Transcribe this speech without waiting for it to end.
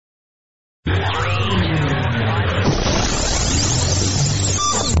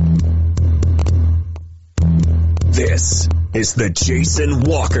This is the Jason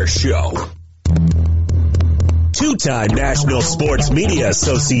Walker Show. Two-time National Sports Media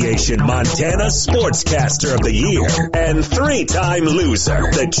Association Montana Sportscaster of the Year and three-time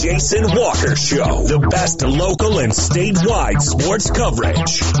loser, the Jason Walker Show. The best local and statewide sports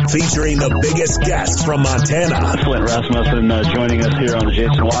coverage featuring the biggest guests from Montana. Flint Rasmussen joining us here on the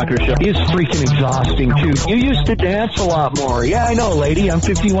Jason Walker Show. He's freaking exhausting, too. You used to dance a lot more. Yeah, I know, lady. I'm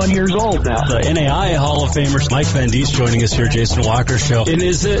 51 years old now. The NAI Hall of Famer Mike Van Diest joining us here, Jason Walker Show. And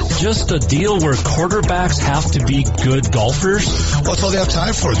is it just a deal where quarterbacks have to be good golfers? Well, that's all they have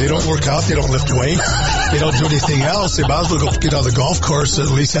time for. They don't work out. They don't lift weights. They don't do anything else. They might as well go get on the golf course and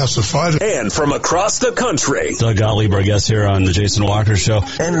at least have some fun. And from across the country, Doug Gottlieb, our guest here on the Jason Walker Show.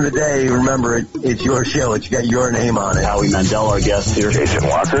 End of the day, remember, it's your show. It's got your name on it. Howie Mandel, our guest here. Jason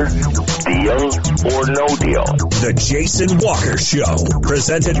Walker, deal or no deal? The Jason Walker Show,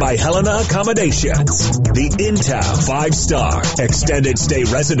 presented by Helena Accommodations. The in-town 5-star extended stay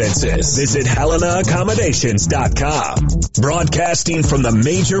residences. Visit HelenaAccommodations.com. Broadcasting from the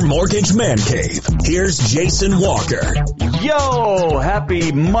Major Mortgage Man Cave, here's Jason Walker. Yo,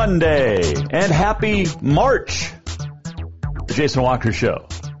 happy Monday and happy March. The Jason Walker Show,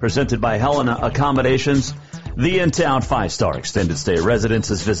 presented by Helena Accommodations. The in-town 5-star extended stay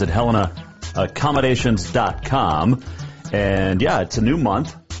residences. Visit HelenaAccommodations.com. And yeah, it's a new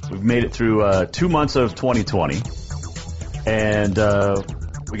month. We've made it through 2 months of 2020. And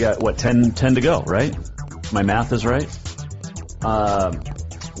we got, 10 to go, right? My math is right.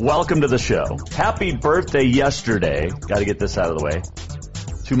 Welcome to the show. Happy birthday yesterday. Got to get this out of the way.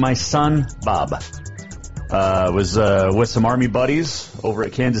 To my son, Bob. Was with some Army buddies over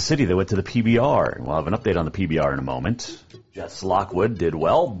at Kansas City. They went to the PBR. We'll have an update on the PBR in a moment. Jess Lockwood did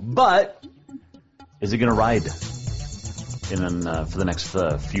well, but is he going to ride for the next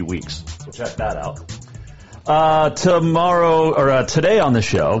few weeks? We'll check that out. Today on the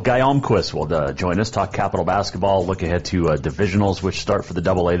show, Guy Almquist will join us, talk Capital basketball, look ahead to divisionals, which start for the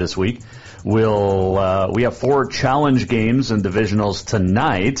AA this week. We have 4 challenge games and divisionals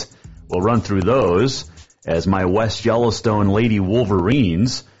tonight. We'll run through those as my West Yellowstone Lady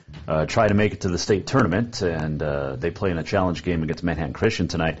Wolverines try to make it to the state tournament, and they play in a challenge game against Manhattan Christian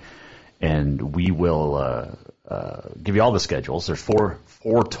tonight. And we will give you all the schedules. There's four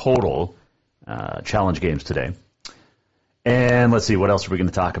total challenge games today. And let's see, what else are we going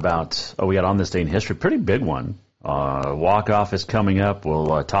to talk about? Oh, we got On This Day in History. Pretty big one. Walk-off is coming up.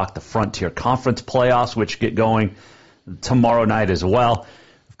 We'll talk the Frontier Conference playoffs, which get going tomorrow night as well.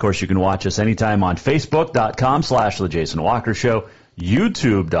 Of course, you can watch us anytime on Facebook.com/The Jason Walker Show,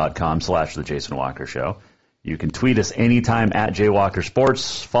 YouTube.com/The Jason Walker Show. You can tweet us anytime at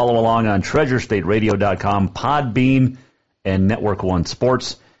JWalkerSports. Follow along on TreasureStateRadio.com, Podbean, and Network One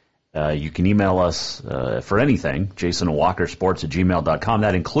Sports. You can email us for anything, JasonWalkerSports@gmail.com.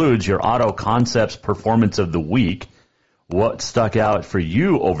 That includes your Auto Concepts Performance of the Week, what stuck out for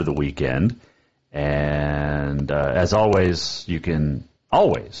you over the weekend. And as always, you can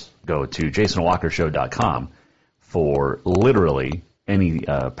always go to JasonWalkerShow.com for literally any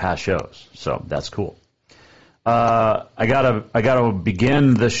past shows. So that's cool. I gotta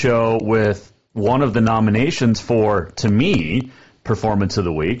begin the show with one of the nominations for, to me, Performance of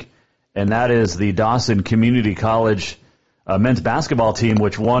the Week. And that is the Dawson Community College men's basketball team,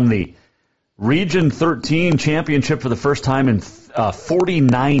 which won the Region 13 championship for the first time in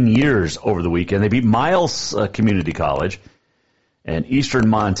 49 years over the weekend. They beat Miles Community College, an Eastern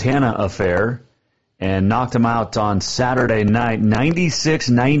Montana affair, and knocked them out on Saturday night,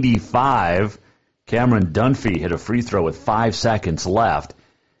 96-95. Cameron Dunphy hit a free throw with 5 seconds left.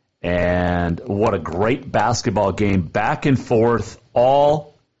 And what a great basketball game, back and forth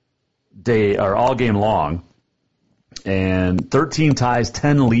all day or all game long, and 13 ties,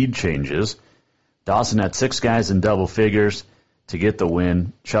 10 lead changes. Dawson had 6 guys in double figures to get the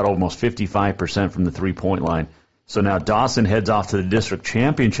win, shot almost 55% from the three-point line. So now Dawson heads off to the district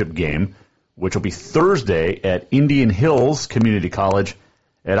championship game, which will be Thursday at Indian Hills Community College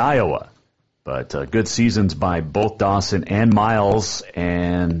at Iowa. But good seasons by both Dawson and Miles,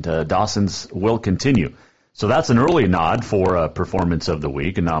 and Dawson's will continue. So that's an early nod for Performance of the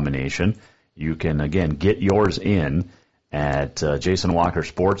Week, a nomination. You can, again, get yours in at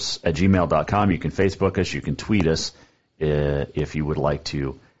JasonWalkerSports@gmail.com. You can Facebook us. You can tweet us if you would like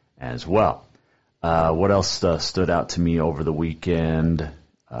to as well. What else stood out to me over the weekend?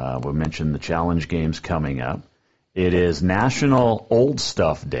 We mentioned the challenge games coming up. It is National Old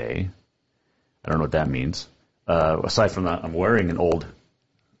Stuff Day. I don't know what that means. Aside from that, I'm wearing an old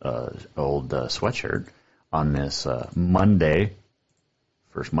old sweatshirt on this Monday,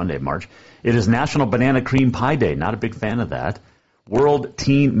 first Monday of March. It is National Banana Cream Pie Day. Not a big fan of that. World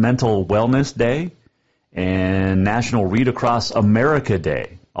Teen Mental Wellness Day and National Read Across America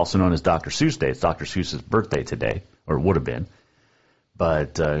Day, also known as Dr. Seuss Day. It's Dr. Seuss's birthday today, or would have been.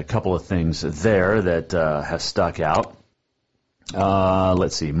 But a couple of things there that have stuck out.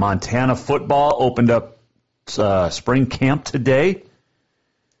 Let's see. Montana football opened up spring camp today.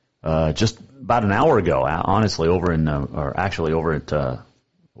 Just about an hour ago, honestly, over at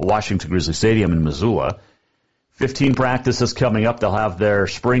Washington Grizzly Stadium in Missoula. 15 practices coming up. They'll have their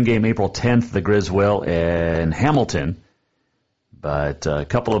spring game April 10th, the Grizz will, in Hamilton. But a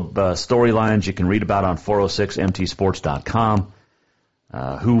couple of storylines you can read about on 406mtsports.com.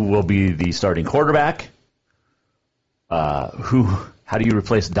 Who will be the starting quarterback? How do you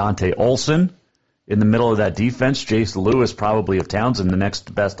replace Dante Olson in the middle of that defense? Jace Lewis, probably of Townsend, the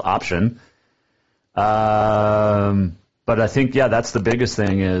next best option. But I think, that's the biggest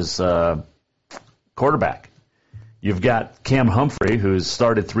thing is quarterback. You've got Cam Humphrey, who's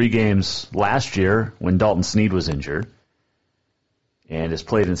started 3 games last year when Dalton Snead was injured, and has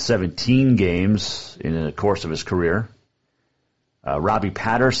played in 17 games in the course of his career. Robbie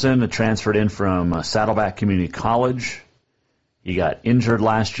Patterson, transferred in from Saddleback Community College. He got injured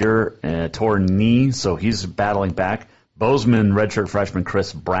last year, tore a knee, so he's battling back. Bozeman redshirt freshman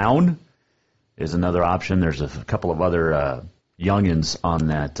Chris Brown is another option. There's a couple of other youngins on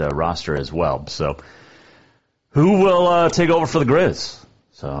that roster as well. So who will take over for the Grizz?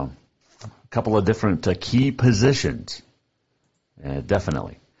 So a couple of different key positions,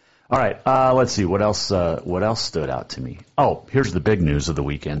 definitely. All right, let's see. What else stood out to me? Oh, here's the big news of the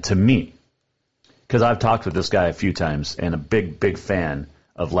weekend to me, because I've talked with this guy a few times and a big fan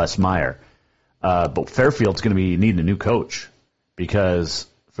of Les Meyer. But Fairfield's going to be needing a new coach because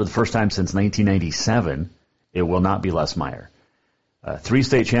for the first time since 1997, it will not be Les Meyer. 3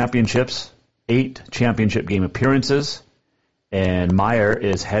 state championships, 8 championship game appearances, and Meyer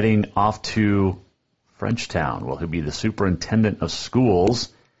is heading off to Frenchtown. Well, he'll be the superintendent of schools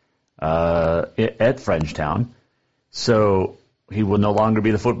at Frenchtown. So he will no longer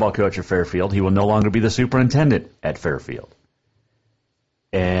be the football coach at Fairfield. He will no longer be the superintendent at Fairfield.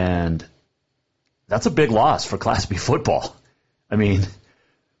 And that's a big loss for Class B football. I mean,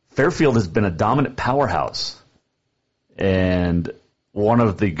 Fairfield has been a dominant powerhouse and one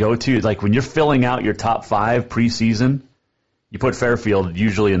of the go-to, like when you're filling out your top 5 preseason, you put Fairfield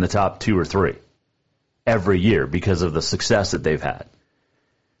usually in the top 2 or 3 every year because of the success that they've had.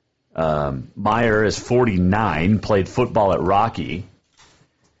 Meyer is 49, played football at Rocky,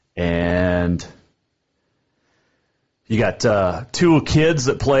 and you got 2 kids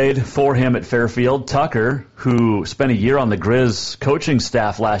that played for him at Fairfield. Tucker, who spent a year on the Grizz coaching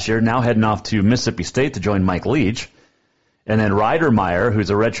staff last year, now heading off to Mississippi State to join Mike Leach. And then Ryder Meyer, who's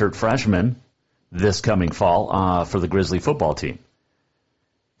a redshirt freshman this coming fall for the Grizzly football team.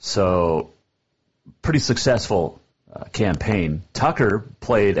 So pretty successful campaign. Tucker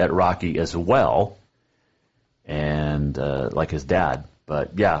played at Rocky as well, and like his dad.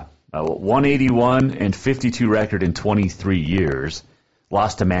 But, 181 and 52 record in 23 years.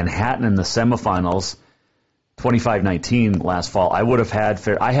 Lost to Manhattan in the semifinals, 25-19 last fall. I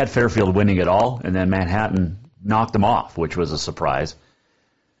had Fairfield winning it all, and then Manhattan knocked them off, which was a surprise.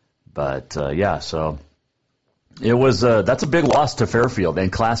 But, so it was that's a big loss to Fairfield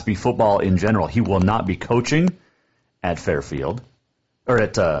and Class B football in general. He will not be coaching at Fairfield, or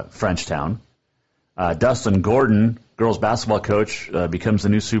at Frenchtown. Dustin Gordon, girls basketball coach, becomes the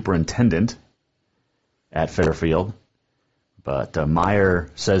new superintendent at Fairfield. But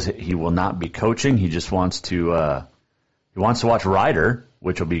Meyer says he will not be coaching. He just wants to watch Ryder,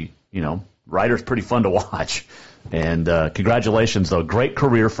 which will be, Ryder's pretty fun to watch. And congratulations, though. Great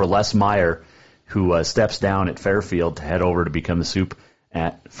career for Les Meyer, who steps down at Fairfield to head over to become the soup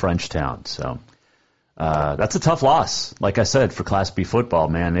at Frenchtown. So that's a tough loss, like I said, for Class B football,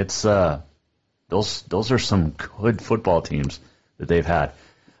 man. It's those are some good football teams that they've had.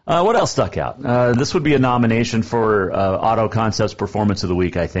 What else stuck out? This would be a nomination for Auto Concepts Performance of the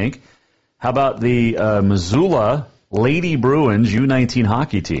Week, I think. How about the Missoula Lady Bruins U19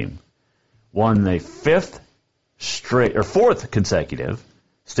 hockey team? Won the 4th consecutive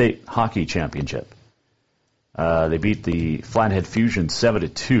state hockey championship. They beat the Flathead Fusion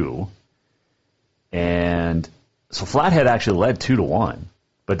 7-2. And so Flathead actually led 2-1.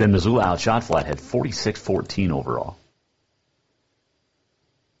 But then Missoula outshot Flathead 46-14 overall.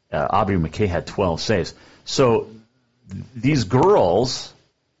 Aubrey McKay had 12 saves. So these girls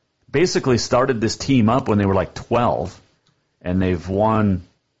basically started this team up when they were like 12, and they've won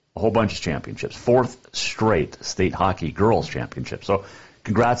a whole bunch of championships, 4th straight state hockey girls championship. So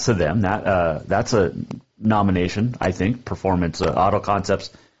congrats to them. That's a nomination, I think, Auto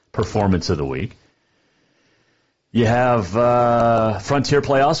Concepts Performance of the Week. You have Frontier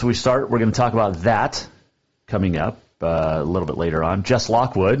Playoffs. We're going to talk about that coming up a little bit later on. Jess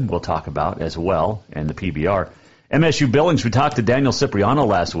Lockwood we'll talk about as well, and the PBR. MSU Billings, we talked to Daniel Cipriano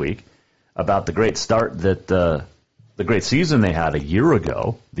last week about the great start that the great season they had a year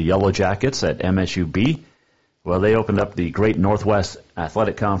ago. The Yellow Jackets at MSUB. Well, they opened up the Great Northwest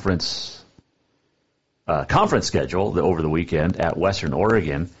Athletic Conference schedule over the weekend at Western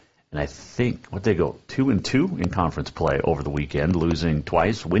Oregon. And I think, they go 2-2 in conference play over the weekend, losing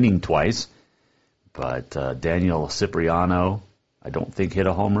twice, winning twice. But Daniel Cipriano, I don't think hit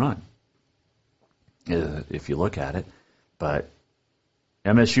a home run, if you look at it. But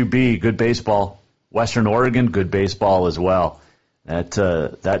MSUB, good baseball. Western Oregon, good baseball as well. That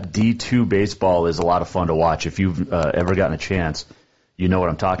D2 baseball is a lot of fun to watch. If you've ever gotten a chance, you know what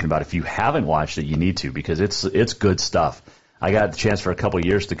I'm talking about. If you haven't watched it, you need to, because it's good stuff. I got the chance for a couple of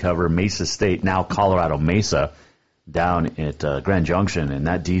years to cover Mesa State, now Colorado Mesa, down at Grand Junction, and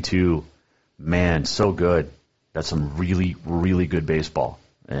that D2, man, so good. That's some really, really good baseball.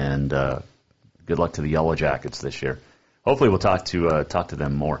 And good luck to the Yellow Jackets this year. Hopefully, we'll talk to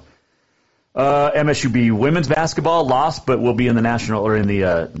them more. MSUB women's basketball lost, but will be in the national or in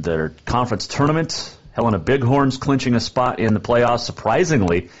their conference tournament. Helena Bighorns clinching a spot in the playoffs.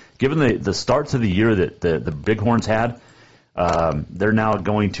 Surprisingly, given the start to the year that the Bighorns had, they're now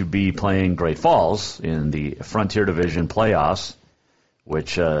going to be playing Great Falls in the Frontier Division playoffs,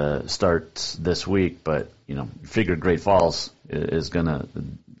 which starts this week. But figured Great Falls is going to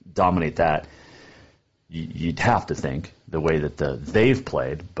dominate that. You'd have to think the way that they've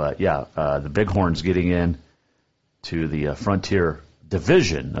played. But yeah, the Bighorns getting in to the Frontier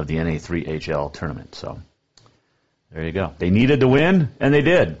Division of the NA3HL tournament. So there you go. They needed to win, and they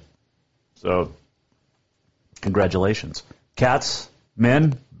did. So congratulations. Cats,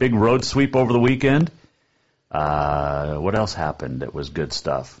 men, big road sweep over the weekend. What else happened that was good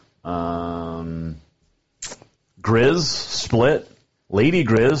stuff? Grizz split. Lady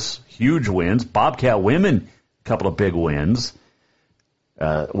Grizz, huge wins. Bobcat women, a couple of big wins.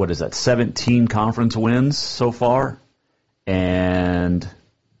 17 conference wins so far. And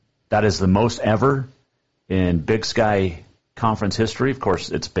that is the most ever in Big Sky Conference history. Of course,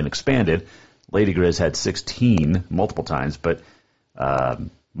 it's been expanded. Lady Grizz had 16 multiple times, but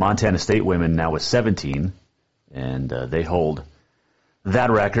Montana State women now with 17, and they hold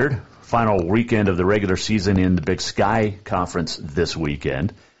that record. Final weekend of the regular season in the Big Sky Conference this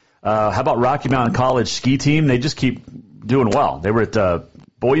weekend. How about Rocky Mountain College ski team? They just keep doing well. They were at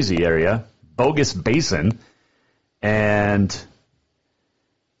Boise area, Bogus Basin, and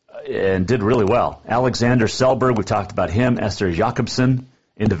did really well. Alexander Selberg, we talked about him. Esther Jacobson,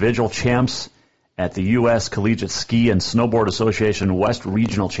 individual champs at the U.S. Collegiate Ski and Snowboard Association West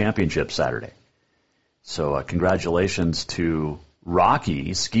Regional Championship Saturday. So congratulations to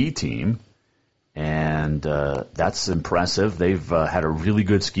Rocky ski team, and that's impressive. They've had a really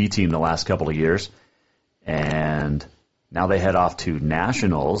good ski team the last couple of years, and now they head off to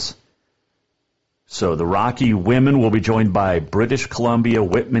nationals. So the Rocky women will be joined by British Columbia,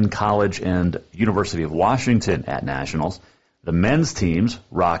 Whitman College, and University of Washington at nationals. The men's teams,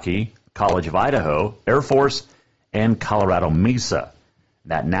 Rocky, College of Idaho, Air Force, and Colorado Mesa.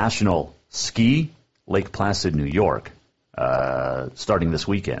 That national ski, Lake Placid, New York, starting this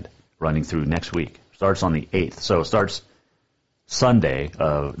weekend, running through next week. Starts on the 8th. So it starts Sunday,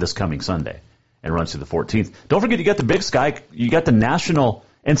 this coming Sunday, and runs through the 14th. Don't forget, you got the Big Sky, you got the national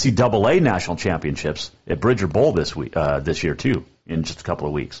NCAA national championships at Bridger Bowl this year too, in just a couple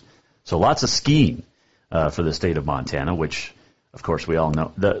of weeks. So lots of skiing for the state of Montana, which, of course, we all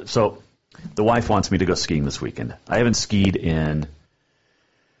know. So the wife wants me to go skiing this weekend. I haven't skied in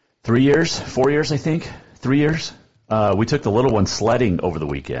 4 years, I think. 3 years. We took the little one sledding over the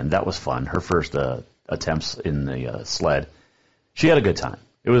weekend. That was fun. Her first attempts in the sled. She had a good time.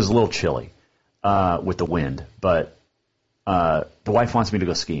 It was a little chilly with the wind, but the wife wants me to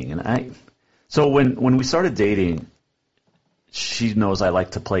go skiing. And so when we started dating, she knows I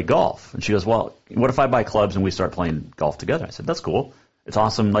like to play golf. And she goes, well, what if I buy clubs and we start playing golf together? I said, that's cool. It's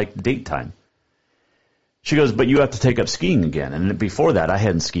awesome, like date time. She goes, but you have to take up skiing again. And before that, I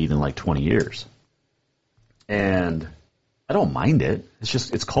hadn't skied in like 20 years. And I don't mind it.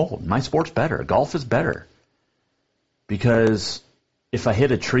 It's cold. My sport's better. Golf is better. Because if I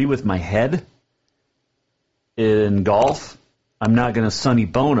hit a tree with my head in golf, I'm not going to Sonny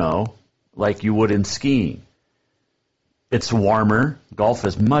Bono like you would in skiing. It's warmer. Golf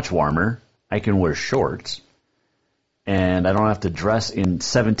is much warmer. I can wear shorts. And I don't have to dress in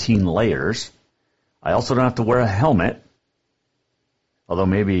 17 layers. I also don't have to wear a helmet. Although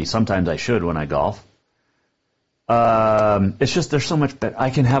maybe sometimes I should when I golf. It's just there's so much better. I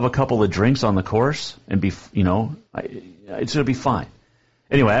can have a couple of drinks on the course and be, it's going to be fine.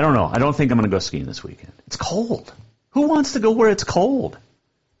 Anyway, I don't know. I don't think I'm going to go skiing this weekend. It's cold. Who wants to go where it's cold?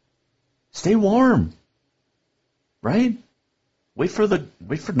 Stay warm. Right? Wait for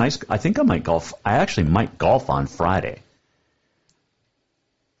nice. I think I might golf. I actually might golf on Friday.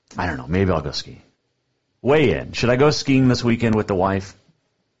 I don't know. Maybe I'll go skiing. Weigh in. Should I go skiing this weekend with the wife?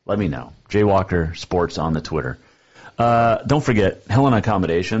 Let me know. Jay Walker Sports on the Twitter. Don't forget, Helena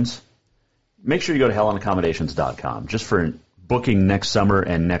Accommodations. Make sure you go to HelenaAccommodations.com just for booking next summer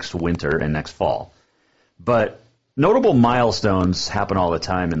and next winter and next fall. But notable milestones happen all the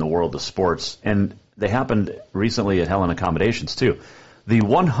time in the world of sports, and they happened recently at Helena Accommodations too. The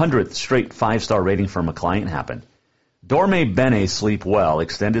 100th straight 5-star rating from a client happened. Dorme Bene Sleep Well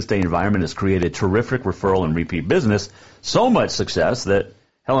extended stay environment has created terrific referral and repeat business, so much success that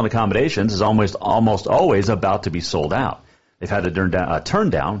Helena Accommodations is almost always about to be sold out. They've had to turn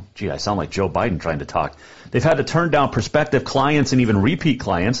down. Gee, I sound like Joe Biden trying to talk. They've had to turn down prospective clients and even repeat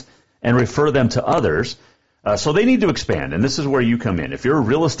clients and refer them to others. So they need to expand, and this is where you come in. If you're a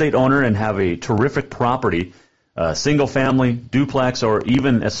real estate owner and have a terrific property, single family, duplex, or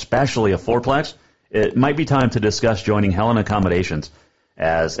even especially a fourplex, it might be time to discuss joining Helena Accommodations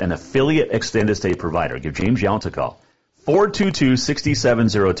as an affiliate extended stay provider. Give James Yount a call.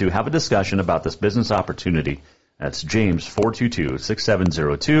 422-6702. Have a discussion about this business opportunity. That's James,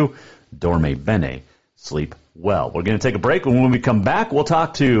 422-6702. Dorme Bene. Sleep well. We're going to take a break, and when we come back, we'll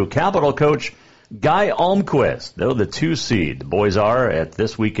talk to Capital coach Guy Almquist. They're the 2 seed. The boys are at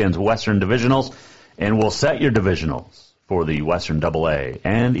this weekend's Western Divisionals, and we'll set your divisionals for the Western AA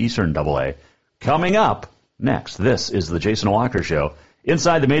and Eastern AA coming up next. This is the Jason Walker Show.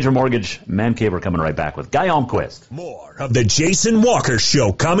 Inside the Major Mortgage Man Cave, we're coming right back with Guy Almquist. More of the Jason Walker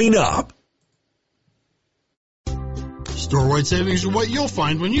Show coming up. Store-wide savings are what you'll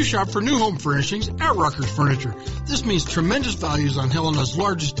find when you shop for new home furnishings at Rucker's Furniture. This means tremendous values on Helena's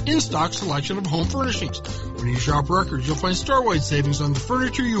largest in-stock selection of home furnishings. When you shop Rucker's, you'll find store-wide savings on the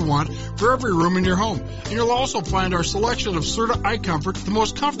furniture you want for every room in your home. And you'll also find our selection of Serta iComfort, the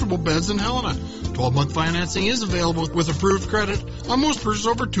most comfortable beds in Helena. 12-month financing is available with approved credit on most purchases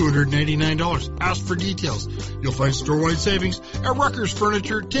over $289. Ask for details. You'll find store-wide savings at Rucker's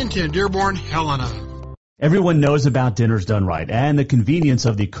Furniture, 1010 Dearborn, Helena. Everyone knows about Dinner's Done Right and the convenience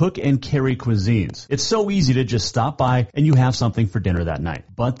of the cook and carry cuisines. It's so easy to just stop by and you have something for dinner that night.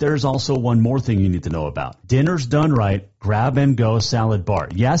 But there's also one more thing you need to know about. Dinner's Done Right Grab and Go Salad Bar.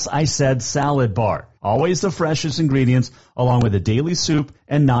 Yes, I said salad bar. Always the freshest ingredients along with a daily soup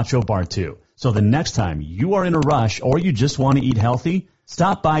and nacho bar too. So the next time you are in a rush or you just want to eat healthy,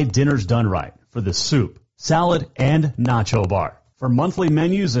 stop by Dinner's Done Right for the soup, salad, and nacho bar. For monthly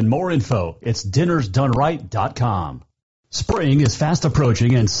menus and more info, it's dinnersdoneright.com. Spring is fast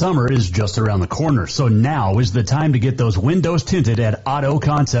approaching and summer is just around the corner, so now is the time to get those windows tinted at Auto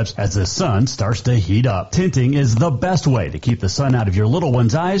Concepts as the sun starts to heat up. Tinting is the best way to keep the sun out of your little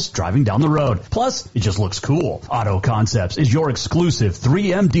one's eyes driving down the road. Plus, it just looks cool. Auto Concepts is your exclusive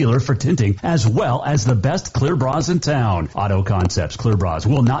 3M dealer for tinting as well as the best clear bras in town. Auto Concepts clear bras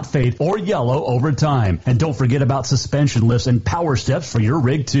will not fade or yellow over time. And don't forget about suspension lifts and power steps for your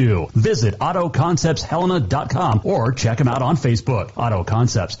rig too. Visit AutoConceptsHelena.com or check them out on Facebook. Auto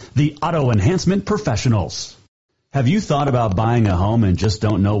Concepts, the auto enhancement professionals. Have you thought about buying a home and just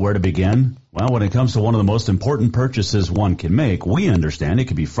don't know where to begin? Well, when it comes to one of the most important purchases one can make, we understand it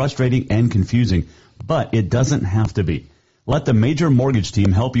can be frustrating and confusing, but it doesn't have to be. Let the Major Mortgage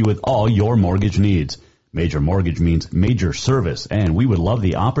team help you with all your mortgage needs. Major Mortgage means major service, and we would love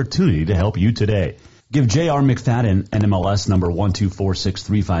the opportunity to help you today. Give J.R. McFadden, NMLS number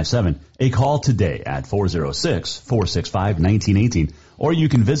 1246357, a call today at 406-465-1918, or you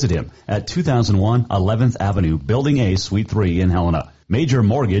can visit him at 2001 11th Avenue, Building A, Suite 3 in Helena. Major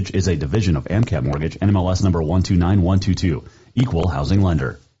Mortgage is a division of AMCAP Mortgage, NMLS number 129122, equal housing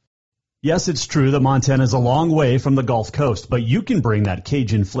lender. Yes, it's true that Montana is a long way from the Gulf Coast, but you can bring that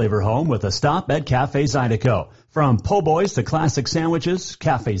Cajun flavor home with a stop at Cafe Zydeco. From po' boys to classic sandwiches,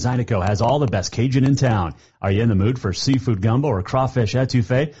 Cafe Zydeco has all the best Cajun in town. Are you in the mood for seafood gumbo or crawfish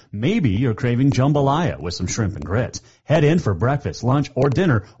etouffee? Maybe you're craving jambalaya with some shrimp and grits. Head in for breakfast, lunch, or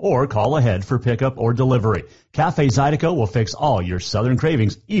dinner, or call ahead for pickup or delivery. Cafe Zydeco will fix all your southern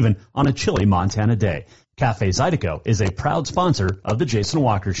cravings, even on a chilly Montana day. Cafe Zydeco is a proud sponsor of the Jason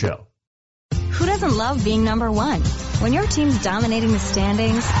Walker Show. Who doesn't love being number one? When your team's dominating the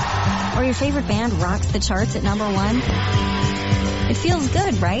standings, or your favorite band rocks the charts at number one, it feels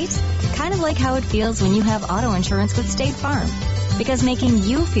good, right? Kind of like how it feels when you have auto insurance with State Farm. Because making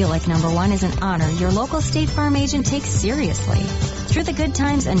you feel like number one is an honor your local State Farm agent takes seriously. Through the good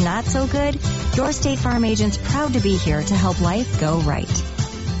times and not so good, your State Farm agent's proud to be here to help life go right.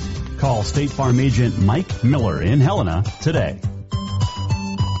 Call State Farm agent Mike Miller in Helena today.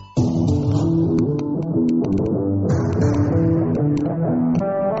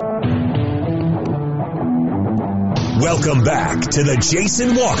 Welcome back to the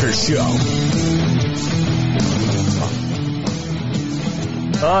Jason Walker Show.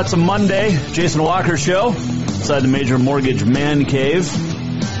 It's a Monday, Jason Walker Show, inside the Major Mortgage Man Cave.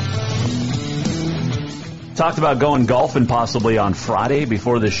 Talked about going golfing possibly on Friday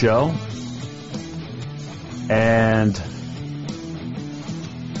before the show. And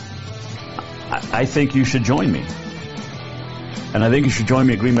I think you should join me. And I think you should join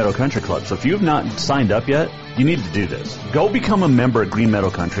me at Green Meadow Country Club. So if you have not signed up yet, you need to do this. Go become a member at Green Meadow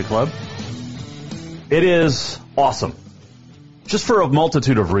Country Club. It is awesome. Just for a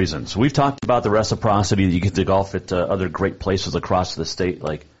multitude of reasons. We've talked about the reciprocity that you get to golf at other great places across the state,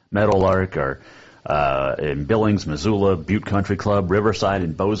 like Meadowlark or in Billings, Missoula, Butte Country Club, Riverside,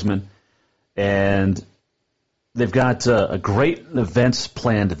 and Bozeman. And they've got a great events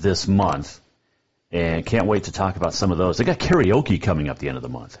planned this month. And can't wait to talk about some of those. They got karaoke coming up at the end of the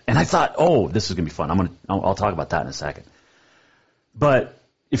month. And I thought, oh, this is going to be fun. I'll talk about that in a second. But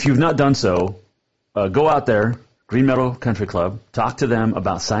if you've not done so, go out there, Green Meadow Country Club, talk to them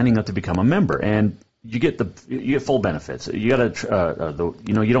about signing up to become a member. And you get full benefits. You got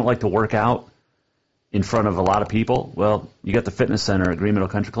you don't like to work out in front of a lot of people. Well, you got the fitness center at Green Meadow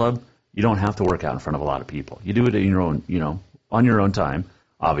Country Club. You don't have to work out in front of a lot of people. You do it in your own, on your own time,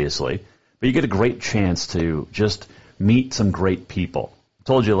 obviously. But you get a great chance to just meet some great people. I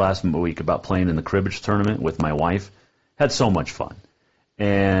told you last week about playing in the cribbage tournament with my wife. Had so much fun.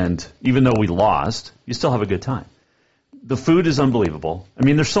 And even though we lost, you still have a good time. The food is unbelievable. I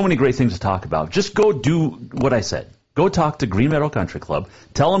mean, there's so many great things to talk about. Just go do what I said. Go talk to Green Meadow Country Club.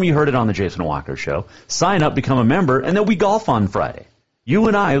 Tell them you heard it on the Jason Walker Show. Sign up, become a member, and then we golf on Friday. You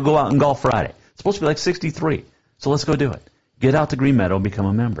and I will go out and golf Friday. It's supposed to be like 63. So let's go do it. Get out to Green Meadow and become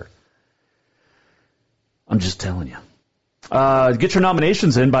a member. I'm just telling you. Get your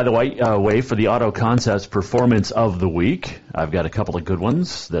nominations in, by the way, for the Auto Concepts Performance of the Week. I've got a couple of good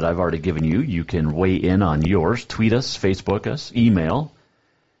ones that I've already given you. You can weigh in on yours. Tweet us, Facebook us, email,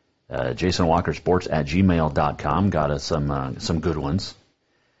 jasonwalkersports@gmail.com. Got us some good ones.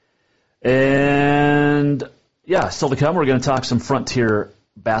 And, yeah, still to come, we're going to talk some Frontier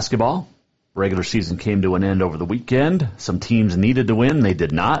basketball. Regular season came to an end over the weekend. Some teams needed to win. They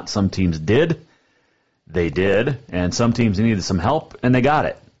did not. Some teams did. They did, and some teams needed some help, and they got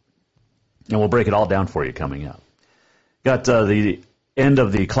it. And we'll break it all down for you coming up. Got the end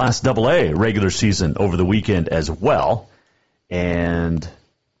of the Class AA regular season over the weekend as well. And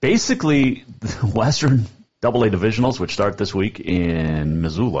basically, the Western AA divisionals, which start this week in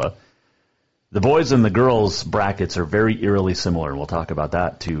Missoula, the boys and the girls brackets are very eerily similar, and we'll talk about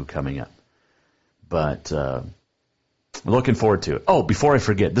that, too, coming up. But looking forward to it. Oh, before I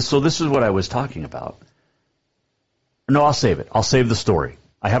forget, this is what I was talking about. No, I'll save it. I'll save the story.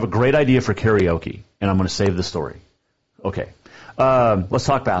 I have a great idea for karaoke, and I'm going to save the story. Okay. Let's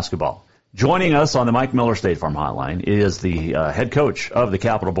talk basketball. Joining us on the Mike Miller State Farm Hotline is the head coach of the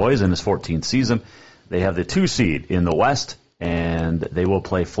Capital Boys in his 14th season. They have the 2 seed in the West, and they will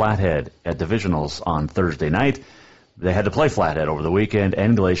play Flathead at divisionals on Thursday night. They had to play Flathead over the weekend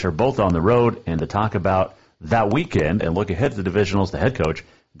and Glacier, both on the road. And to talk about that weekend and look ahead to the divisionals, the head coach,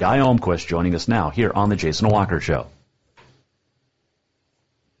 Guy Almquist, joining us now here on the Jason Walker Show.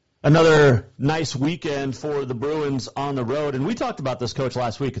 Another nice weekend for the Bruins on the road, and we talked about this, Coach,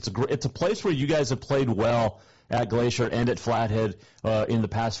 last week. It's a place where you guys have played well at Glacier and at Flathead in the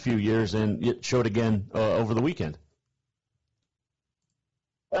past few years, and it showed again over the weekend.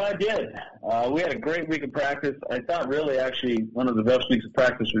 I did. We had a great week of practice. I thought really actually one of the best weeks of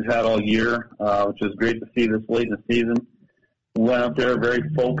practice we've had all year, which was great to see this late in the season. We went up there very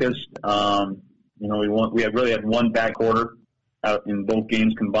focused. We really had one back quarter out in both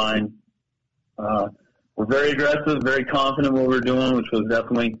games combined. We're very aggressive, very confident in what we're doing, which was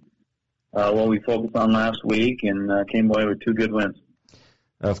definitely what we focused on last week, and came away with 2 good wins.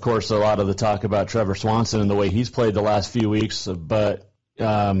 Of course, a lot of the talk about Trevor Swanson and the way he's played the last few weeks, but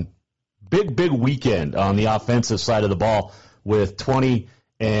big weekend on the offensive side of the ball with 20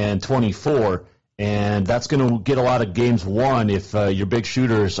 and 24, and that's going to get a lot of games won if your big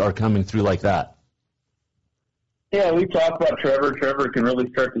shooters are coming through like that. Yeah, we talked about Trevor. Trevor can really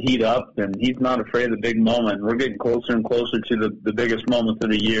start to heat up, and he's not afraid of the big moment. We're getting closer and closer to the biggest moments of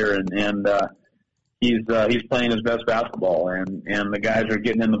the year, and he's playing his best basketball, and the guys are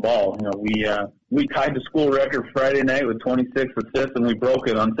getting in the ball. You know, we tied the school record Friday night with 26 assists, and we broke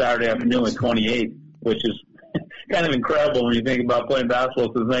it on Saturday afternoon with 28, which is kind of incredible when you think about playing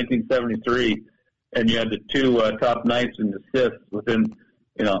basketball since 1973, and you had the two top nights in assists within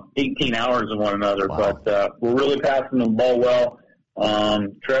 18 hours of one another. Wow. But we're really passing the ball well.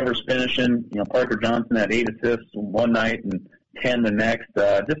 Trevor's finishing. Parker Johnson had 8 assists one night and 10 the next.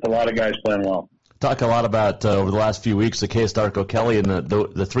 Just a lot of guys playing well. Talk a lot about over the last few weeks, Case Darko Kelly and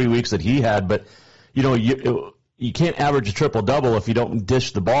the 3 weeks that he had, but you can't average a triple-double if you don't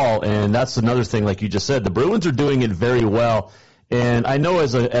dish the ball, and that's another thing, like you just said. The Bruins are doing it very well, and I know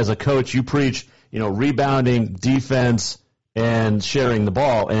as a coach you preach rebounding, defense, and sharing the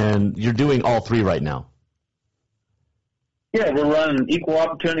ball, and you're doing all three right now. Yeah, we're running equal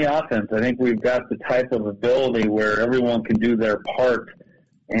opportunity offense. I think we've got the type of ability where everyone can do their part,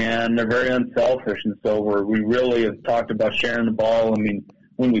 and they're very unselfish. And so we really have talked about sharing the ball. I mean,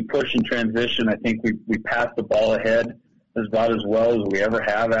 when we push in transition, I think we pass the ball ahead about as well as we ever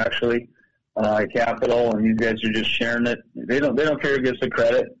have, actually, at Capital. And these guys are just sharing it. They don't care who gets the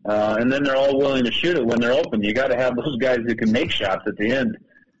credit. And then they're all willing to shoot it when they're open. You got to have those guys who can make shots at the end.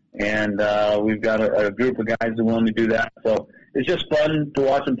 And we've got a group of guys who are willing to do that. So it's just fun to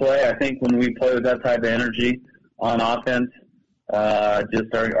watch them play. I think when we play with that type of energy on offense,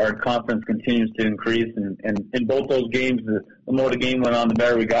 just our confidence continues to increase. And in both those games, the more the game went on, the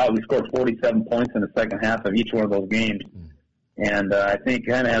better we got. We scored 47 points in the second half of each one of those games. And I think it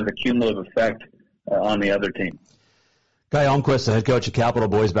kind of has a cumulative effect on the other team. Guy Almquist, the head coach of Capital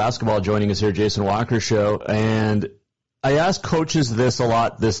Boys Basketball, joining us here, Jason Walker Show. And I ask coaches this a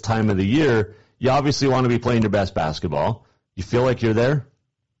lot this time of the year. You obviously want to be playing your best basketball. You feel like you're there?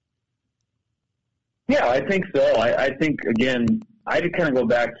 Yeah, I think so. I think, again, I kind of go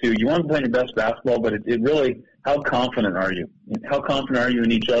back to you want to play your best basketball, but it really, how confident are you? How confident are you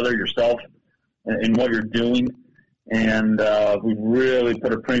in each other, yourself, and what you're doing? And we've really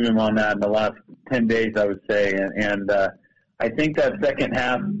put a premium on that in the last 10 days, I would say. And I think that second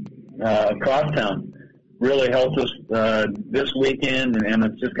half crosstown really helped us this weekend, and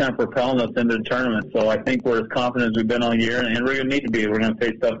it's just kind of propelling us into the tournament. So I think we're as confident as we've been all year, and we're going to need to be. We're going to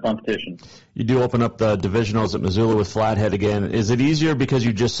face tough competition. You do open up the divisionals at Missoula with Flathead again. Is it easier because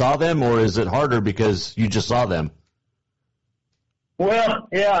you just saw them, or is it harder because you just saw them? Well,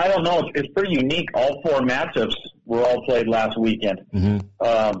 yeah, I don't know. It's pretty unique. All 4 matchups were all played last weekend. Mm-hmm.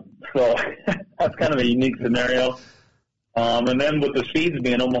 So that's kind of a unique scenario. And then with the seeds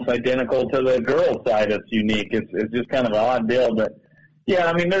being almost identical to the girls' side, it's unique. It's just kind of an odd deal. But, yeah,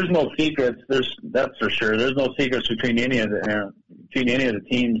 I mean, there's no secrets. That's for sure. There's no secrets between any of the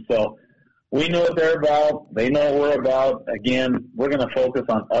teams. So we know what they're about. They know what we're about. Again, we're going to focus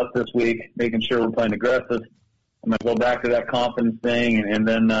on us this week, making sure we're playing aggressive. I'm going to go back to that confidence thing. And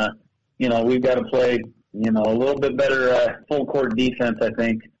then, we've got to play, a little bit better full-court defense, I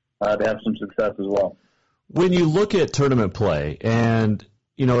think, to have some success as well. When you look at tournament play and,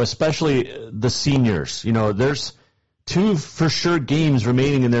 especially the seniors, there's 2 for sure games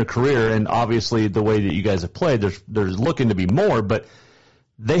remaining in their career, and obviously the way that you guys have played, there's looking to be more, but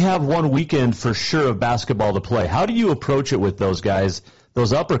they have 1 weekend for sure of basketball to play. How do you approach it with those guys,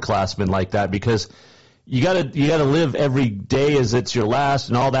 those upperclassmen like that? Because you gotta live every day as it's your last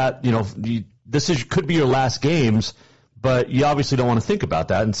and all that, could be your last games. But you obviously don't want to think about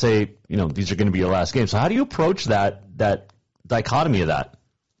that and say, these are going to be your last games. So how do you approach that dichotomy of that?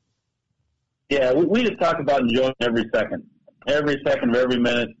 Yeah, we just talk about enjoying every second of every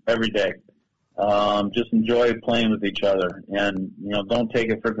minute, every day. Just enjoy playing with each other, and don't take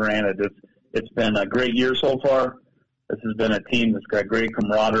it for granted. It's been a great year so far. This has been a team that's got great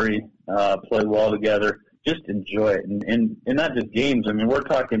camaraderie, played well together. Just enjoy it, and not just games. I mean, we're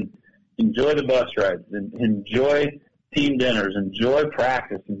talking enjoy the bus rides, and enjoy team dinners, enjoy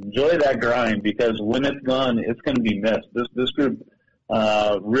practice, enjoy that grind, because when it's gone, it's going to be missed. This group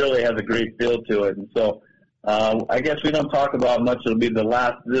really has a great feel to it. And so I guess we don't talk about much it'll be the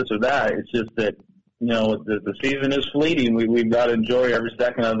last this or that. It's just that, the season is fleeting. We've got to enjoy every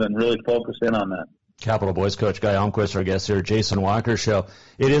second of it and really focus in on that. Capital Boys coach Guy Almquist, our guest here, Jason Walker Show.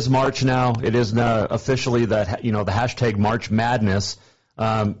 It is March now. It is now officially that, the hashtag March Madness.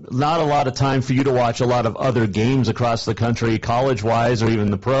 Not a lot of time for you to watch a lot of other games across the country, college-wise or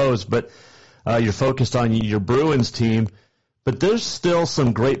even the pros, but you're focused on your Bruins team. but there's still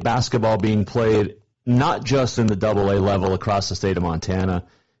some great basketball being played, not just in the AA level across the state of Montana.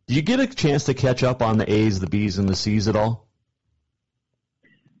 Do you get a chance to catch up on the A's, the B's, and the C's at all?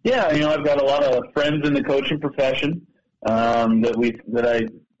 Yeah, I've got a lot of friends in the coaching profession that I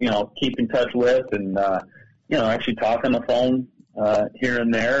keep in touch with, and actually talk on the phone here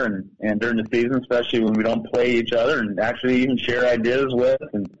and there, and during the season, especially when we don't play each other, and actually even share ideas with.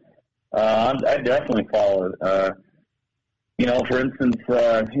 And I definitely follow it. For instance,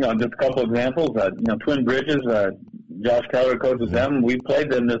 just a couple examples. Twin Bridges, Josh Keller coaches them. We played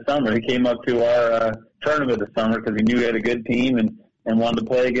them this summer. He came up to our tournament this summer because he knew he had a good team and wanted to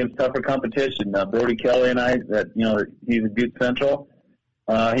play against tougher competition. Brody Kelly and I, he's at Butte Central.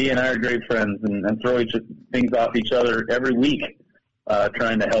 He and I are great friends and throw things off each other every week,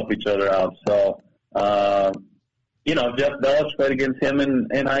 trying to help each other out. So, Jeff Belch played against him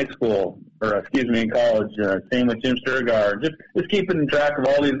in high school, in college. Same with Jim Sturgar. Just keeping track of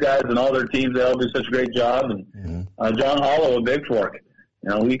all these guys and all their teams. They all do such a great job. And John Hollow of Big Fork,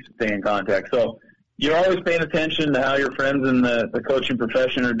 we stay in contact. So you're always paying attention to how your friends in the coaching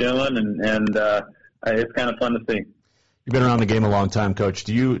profession are doing, and it's kind of fun to see. You've been around the game a long time, Coach.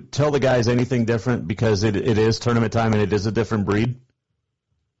 Do you tell the guys anything different because it is tournament time and it is a different breed?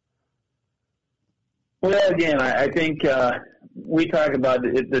 Well, again, I think we talk about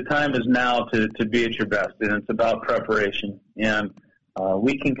the time is now to be at your best, and it's about preparation. And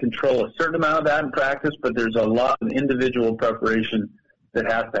we can control a certain amount of that in practice, but there's a lot of individual preparation that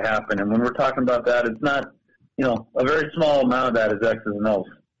has to happen. And when we're talking about that, it's not, a very small amount of that is X's and O's.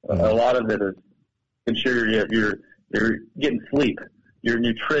 A lot of it is ensure you're getting sleep, your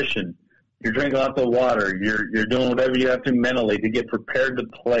nutrition, you're drinking lots of water, you're doing whatever you have to mentally to get prepared to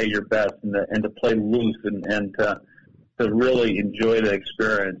play your best and to play loose and to really enjoy the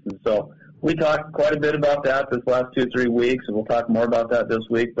experience. And so we talked quite a bit about that this last 2 or 3 weeks, and we'll talk more about that this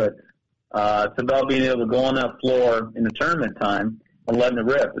week. But it's about being able to go on that floor in the tournament time and letting it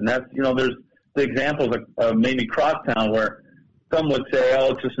rip. And that's, there's the examples of maybe Crosstown where some would say,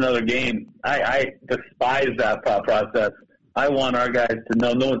 oh, it's just another game. I despise that thought process. I want our guys to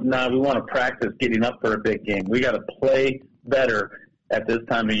know, we want to practice getting up for a big game. We got to play better at this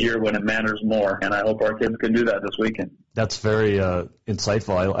time of year when it matters more, and I hope our kids can do that this weekend. That's very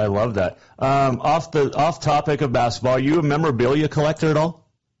insightful. I love that. Off topic of basketball, are you a memorabilia collector at all?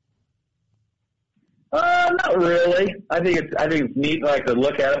 Not really. I think it's neat. I like to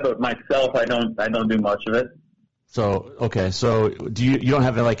look at it, but myself, I don't do much of it. So okay. So do you don't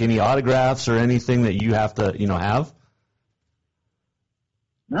have any autographs or anything that you have to have?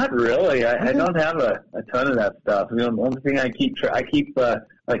 Not really. I don't have a ton of that stuff. The only thing I keep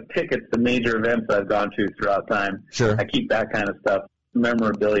tickets to major events I've gone to throughout time. Sure. I keep that kind of stuff.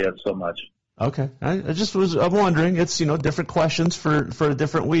 Memorabilia so much. Okay. I'm wondering. It's different questions for a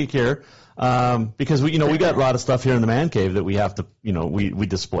different week here, because we got a lot of stuff here in the man cave that we have to we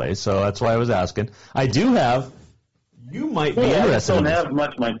display. So that's why I was asking. I do have. You might be interested. I don't have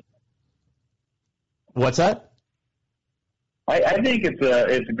much. What's that? I think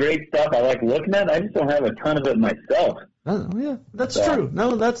it's great stuff. I like looking at it. I just don't have a ton of it myself. Yeah, that's true.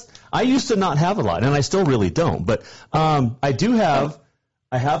 No, I used to not have a lot, and I still really don't. But I do have.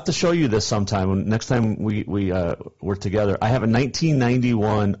 I have to show you this sometime. Next time we're together, I have a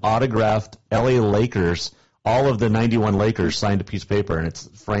 1991 autographed LA Lakers. All of the 91 Lakers signed a piece of paper, and it's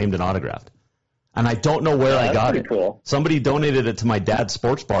framed and autographed. And I don't know where I got it. Cool. Somebody donated it to my dad's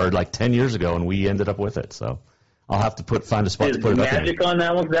sports bar 10 years ago, and we ended up with it. So I'll have to find a spot to put it up in. Magic on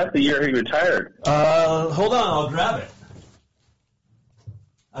that one? That's the year he retired. Hold on, I'll grab it.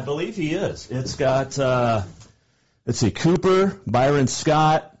 I believe he is. It's got, let's see, Cooper, Byron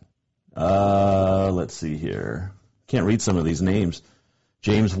Scott. Let's see here. Can't read some of these names.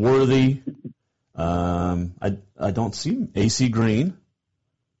 James Worthy. I don't see AC Green.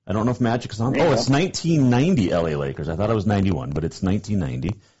 I don't know if Magic is on. Oh, it's 1990 LA Lakers. I thought it was 91, but it's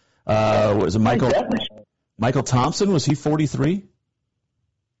 1990. Was it Michael Thompson? Was he 43?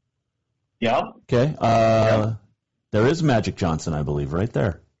 Yeah. Okay. There is Magic Johnson, I believe, right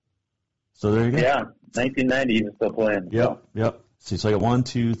there. So there you go. Yeah, 1990, he was still playing. Yep. See, so I got 1,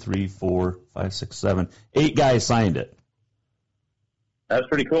 2, 3, 4, 5, 6, 7, 8 guys signed it. That's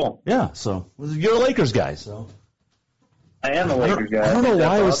pretty cool. Yeah. So you're a Lakers guy, so. I am a Lakers guy. I don't know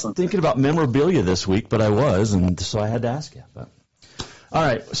why I was thinking about memorabilia this week, but I was, and so I had to ask you. But. All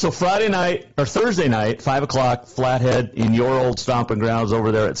right, so Thursday night, 5 o'clock, Flathead in your old stomping grounds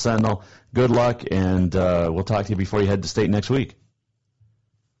over there at Sentinel. Good luck, and we'll talk to you before you head to state next week.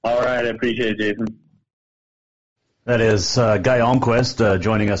 All right, I appreciate it, Jason. That is Guy Almquist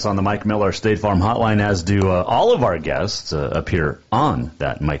joining us on the Mike Miller State Farm Hotline, as do all of our guests appear on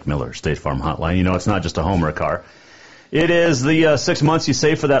that Mike Miller State Farm Hotline. You know, it's not just a home or a car. It is the 6 months you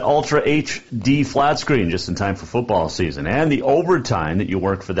save for that Ultra HD flat screen just in time for football season, and the overtime that you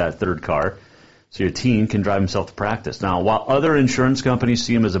work for that third car so your team can drive himself to practice. Now, while other insurance companies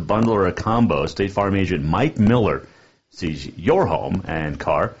see them as a bundle or a combo, State Farm agent Mike Miller sees your home and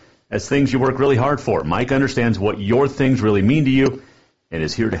car as things you work really hard for. Mike understands what your things really mean to you and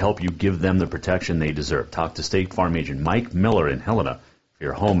is here to help you give them the protection they deserve. Talk to State Farm agent Mike Miller in Helena for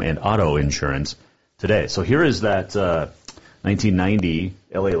your home and auto insurance today. So here is that 1990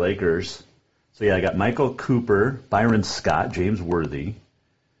 LA Lakers. So, yeah, I got Michael Cooper, Byron Scott, James Worthy.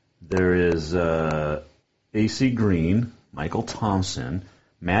 There is A.C. Green, Michael Thompson,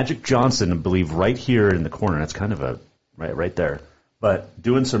 Magic Johnson, I believe, right here in the corner. That's kind of a right there. But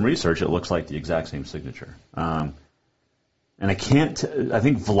doing some research, it looks like the exact same signature. And I think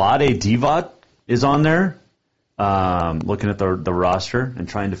Vlade Divac is on there, looking at the roster and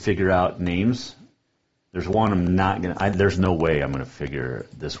trying to figure out names. There's one I'm not going to, there's no way I'm going to figure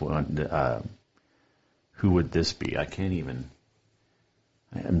this one. Who would this be? I can't even,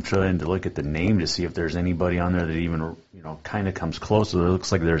 I'm trying to look at the name to see if there's anybody on there that even, kind of comes close. So it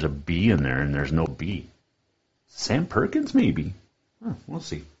looks like there's a B in there and there's no B. Sam Perkins, maybe. Huh, we'll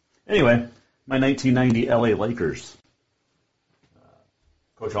see. Anyway, my 1990 LA Lakers.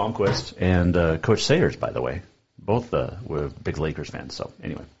 Coach Almquist and Coach Sayers, by the way. Both were big Lakers fans. So,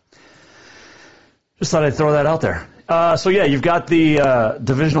 anyway. Just thought I'd throw that out there. So, yeah, you've got the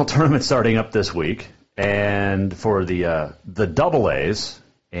divisional tournament starting up this week. And for the double A's.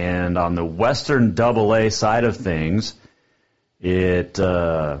 And on the Western double A side of things, if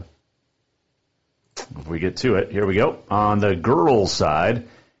we get to it, here we go. On the girls' side,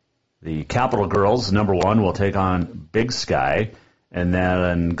 the Capital Girls, number 1, will take on Big Sky. And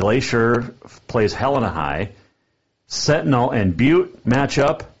then Glacier plays Helena High. Sentinel and Butte match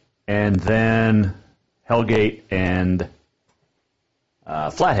up. And then Hellgate and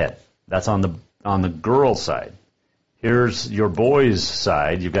Flathead. That's on the girls' side. Here's your boys'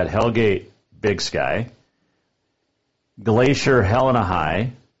 side. You've got Hellgate, Big Sky. Glacier, Helena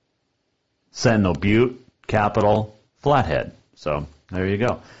High. Sentinel, Butte, Capital, Flathead. So there you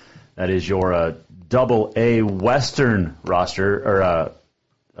go. That is your double A Western roster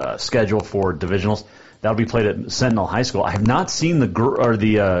or schedule for divisionals. That'll be played at Sentinel High School. I have not seen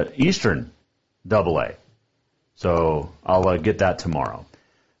the Eastern double A, so I'll get that tomorrow.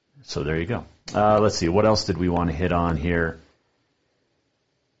 So there you go. Let's see. What else did we want to hit on here?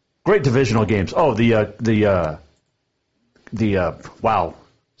 Great divisional games. Oh, wow.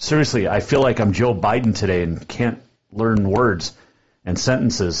 Seriously, I feel like I'm Joe Biden today and can't learn words and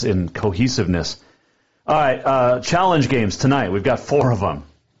sentences in cohesiveness. All right, challenge games tonight. We've got 4 of them.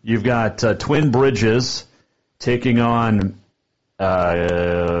 You've got Twin Bridges taking on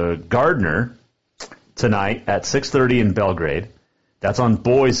Gardner tonight at 6:30 in Belgrade. That's on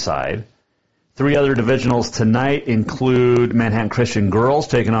boys' side. 3 other divisionals tonight include Manhattan Christian Girls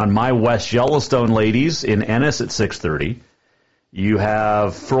taking on My West Yellowstone Ladies in Ennis at 6:30. You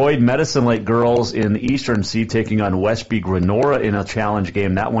have Freud Medicine Lake Girls in the Eastern C taking on Westby Granora in a challenge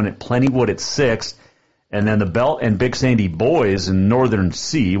game. That one at Plentywood at 6. And then the Belt and Big Sandy Boys in Northern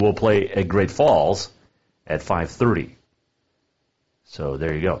C will play at Great Falls at 5:30. So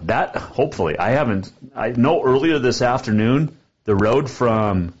there you go. That, hopefully, I know earlier this afternoon, the road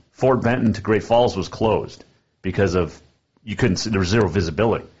from Fort Benton to Great Falls was closed because there was zero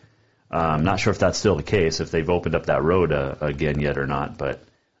visibility. I'm not sure if that's still the case, if they've opened up that road again yet or not. But,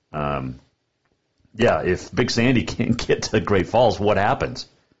 yeah, if Big Sandy can't get to Great Falls, what happens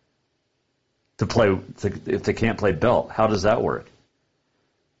if they can't play Belt? How does that work?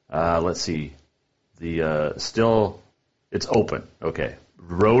 Let's see. It's open. Okay.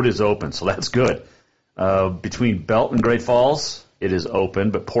 Road is open, so that's good. Between Belt and Great Falls, it is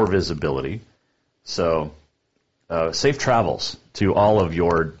open, but poor visibility. So safe travels to all of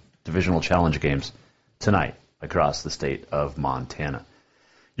your divisional challenge games tonight across the state of Montana.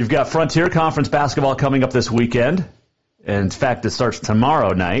 You've got Frontier Conference basketball coming up this weekend. And in fact, it starts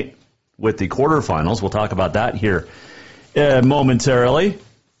tomorrow night with the quarterfinals. We'll talk about that here momentarily.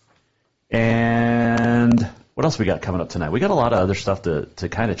 And what else we got coming up tonight? We got a lot of other stuff to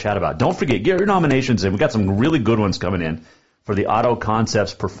kind of chat about. Don't forget, get your nominations in. We got some really good ones coming in for the Auto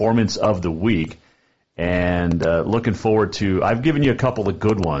Concepts Performance of the Week. And looking forward to, I've given you a couple of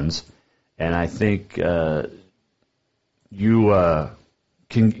good ones, and I think you've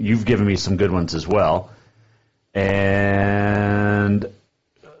given me some good ones as well. And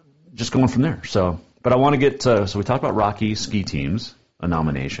just going from there. So But I want to get so we talked about Rocky ski teams, a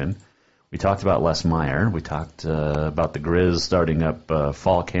nomination. We talked about Les Meyer. We talked about the Grizz starting up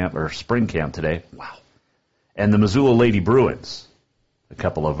fall camp or spring camp today. Wow. And the Missoula Lady Bruins, a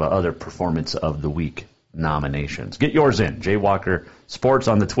couple of other Performance of the Week nominations. Get yours in. Jay Walker Sports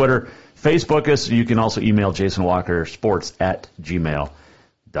on the Twitter. Facebook us. You can also email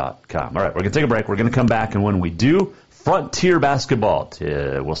jasonwalkersports@gmail.com. All right, we're going to take a break. We're going to come back, and when we do, Frontier Basketball.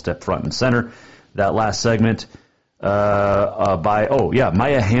 We'll step front and center. That last segment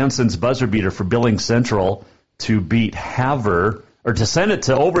Maya Hansen's buzzer beater for Billings Central to beat Havre, or to send it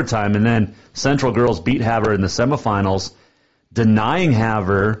to overtime, and then Central girls beat Havre in the semifinals, denying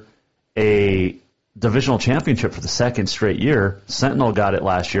Havre a divisional championship for the second straight year. Sentinel got it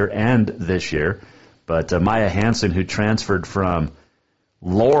last year and this year, but Maya Hansen, who transferred from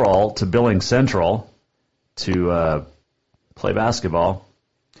Laurel to Billings Central to play basketball,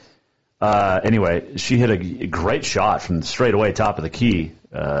 anyway, she hit a great shot from straight away top of the key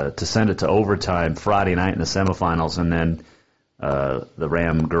to send it to overtime Friday night in the semifinals, and then the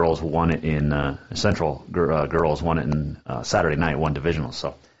Ram girls won it in Central girls won it in Saturday night, won divisional.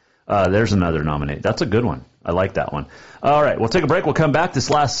 So there's another nominee. That's a good one. I like that one. All right, we'll take a break. We'll come back. This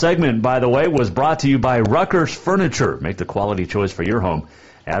last segment, by the way, was brought to you by Ruckers Furniture. Make the quality choice for your home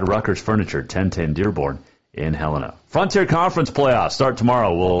at Ruckers Furniture, 1010 Dearborn in Helena. Frontier Conference playoffs start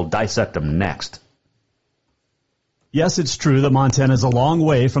tomorrow. We'll dissect them next. Yes, it's true that Montana is a long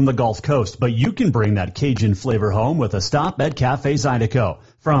way from the Gulf Coast, but you can bring that Cajun flavor home with a stop at Cafe Zydeco.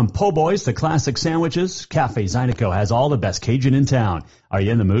 From po' boys to classic sandwiches, Cafe Zydeco has all the best Cajun in town. Are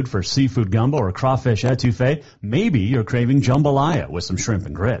you in the mood for seafood gumbo or crawfish etouffee? Maybe you're craving jambalaya with some shrimp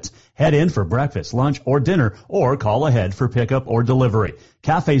and grits. Head in for breakfast, lunch, or dinner, or call ahead for pickup or delivery.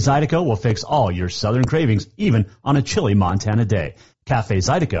 Cafe Zydeco will fix all your southern cravings, even on a chilly Montana day. Cafe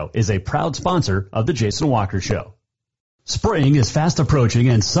Zydeco is a proud sponsor of The Jason Walker Show. Spring is fast approaching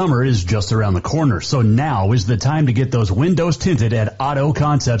and summer is just around the corner, so now is the time to get those windows tinted at Auto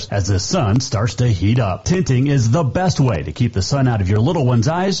Concepts as the sun starts to heat up. Tinting is the best way to keep the sun out of your little one's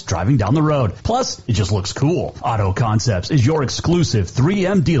eyes driving down the road. Plus, it just looks cool. Auto Concepts is your exclusive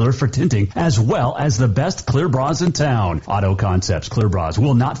 3M dealer for tinting, as well as the best clear bras in town. Auto Concepts clear bras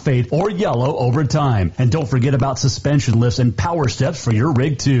will not fade or yellow over time. And don't forget about suspension lifts and power steps for your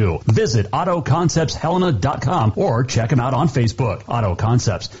rig too. Visit AutoConceptsHelena.com or check them out on Facebook. Auto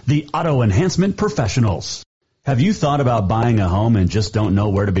Concepts, the auto enhancement professionals. Have you thought about buying a home and just don't know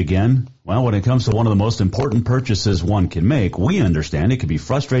where to begin? Well, when it comes to one of the most important purchases one can make, we understand it can be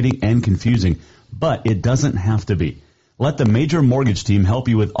frustrating and confusing, but it doesn't have to be. Let the Major Mortgage team help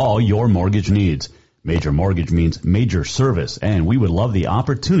you with all your mortgage needs. Major Mortgage means major service, and we would love the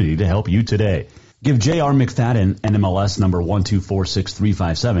opportunity to help you today. Give J.R. McFadden, NMLS number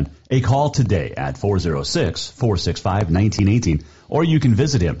 1246357, a call today at 406-465-1918, or you can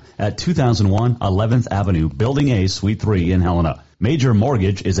visit him at 2001 11th Avenue, Building A, Suite 3 in Helena. Major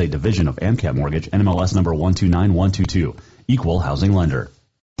Mortgage is a division of AMCAP Mortgage, NMLS number 129122, equal housing lender.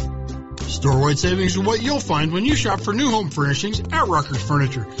 Store-wide savings are what you'll find when you shop for new home furnishings at Ruckers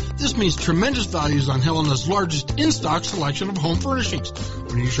Furniture. This means tremendous values on Helena's largest in-stock selection of home furnishings.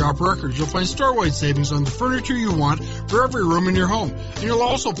 When you shop Ruckers, you'll find store-wide savings on the furniture you want for every room in your home. And you'll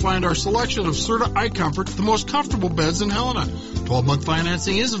also find our selection of Serta iComfort, the most comfortable beds in Helena. 12-month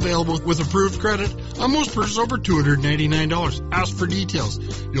financing is available with approved credit on most purchases over $299. Ask for details.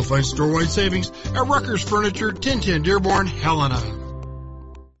 You'll find store-wide savings at Ruckers Furniture, 1010 Dearborn, Helena.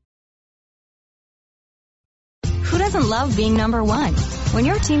 Who doesn't love being number one? When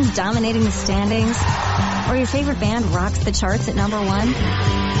your team's dominating the standings, or your favorite band rocks the charts at number one,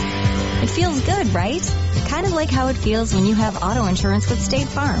 it feels good, right? Kind of like how it feels when you have auto insurance with State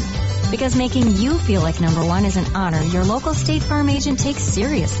Farm. Because making you feel like number one is an honor your local State Farm agent takes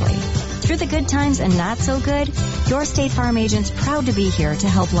seriously. Through the good times and not so good, your State Farm agent's proud to be here to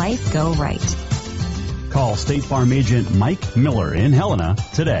help life go right. Call State Farm agent Mike Miller in Helena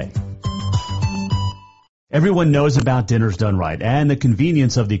today. Everyone knows about Dinner's Done Right and the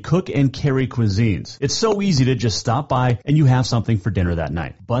convenience of the cook and carry cuisines. It's so easy to just stop by and you have something for dinner that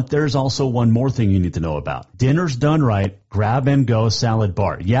night. But there's also one more thing you need to know about. Dinner's Done Right Grab and Go Salad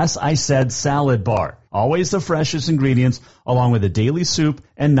Bar. Yes, I said salad bar. Always the freshest ingredients along with a daily soup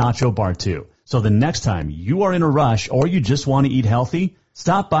and nacho bar too. So the next time you are in a rush or you just want to eat healthy,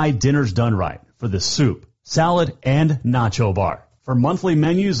 stop by Dinner's Done Right for the soup, salad, and nacho bar. For monthly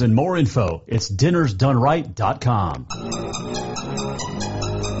menus and more info, it's dinnersdoneright.com.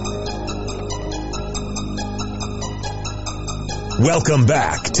 Welcome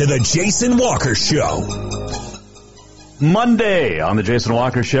back to the Jason Walker Show. Monday on the Jason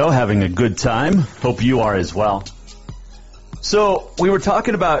Walker Show, having a good time. Hope you are as well. So we were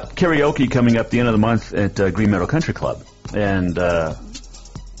talking about karaoke coming up the end of the month at Green Meadow Country Club, and a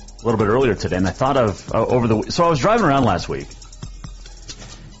little bit earlier today, and I thought of so I was driving around last week,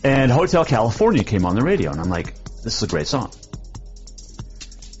 and Hotel California came on the radio, and I'm like, this is a great song.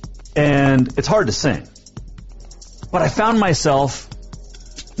 And it's hard to sing, but I found myself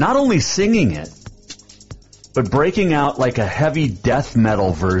not only singing it, but breaking out like a heavy death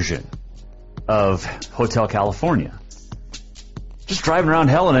metal version of Hotel California. Just driving around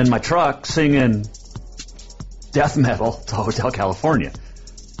Helena in my truck singing death metal to Hotel California.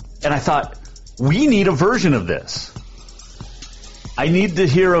 And I thought, we need a version of this. I need to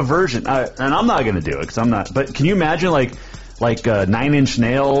hear a version. And I'm not going to do it because I'm not. But can you imagine like Nine Inch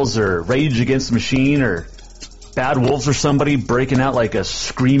Nails or Rage Against the Machine or Bad Wolves or somebody breaking out like a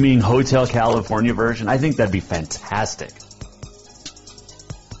screaming Hotel California version? I think that'd be fantastic.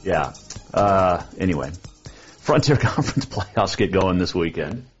 Yeah. Anyway. Frontier Conference playoffs get going this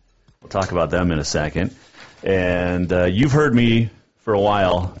weekend. We'll talk about them in a second. And you've heard me for a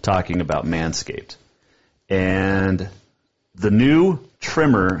while talking about Manscaped. And the new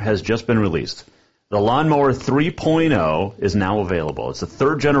trimmer has just been released. The Lawnmower 3.0 is now available. It's a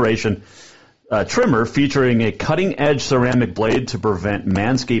third-generation trimmer featuring a cutting-edge ceramic blade to prevent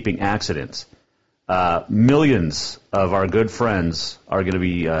manscaping accidents. Millions of our good friends are going to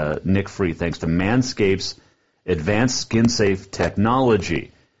be nick-free thanks to Manscaped's advanced skin-safe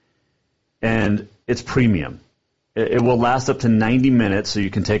technology. And it's premium. It will last up to 90 minutes, so you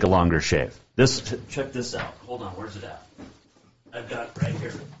can take a longer shave. Check this out. Hold on, where's it at? I've got it right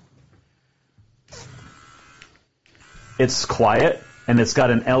here. It's quiet, and it's got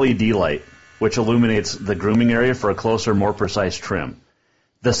an LED light, which illuminates the grooming area for a closer, more precise trim.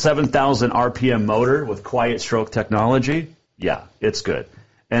 The 7,000 RPM motor with quiet stroke technology, yeah, it's good.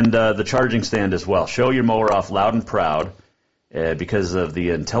 And the charging stand as well. Show your mower off loud and proud because of the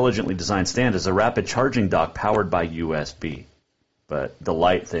intelligently designed stand is a rapid charging dock powered by USB. But the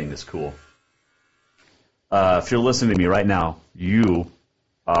light thing is cool. If you're listening to me right now, you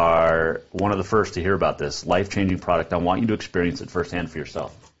are one of the first to hear about this life-changing product. I want you to experience it firsthand for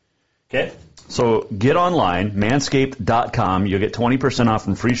yourself. Okay? So get online, manscaped.com. You'll get 20% off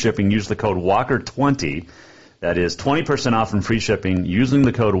and free shipping. Use the code WALKER20. That is 20% off and free shipping using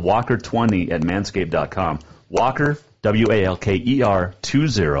the code WALKER20 at manscaped.com. Walker, WALKER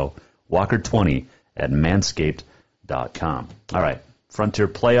 20, Walker20 at manscaped.com. All right, Frontier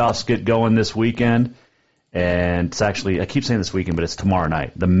playoffs get going this weekend. And it's actually, I keep saying this weekend, but it's tomorrow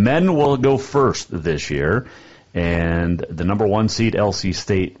night. The men will go first this year. And the number 1 seed LC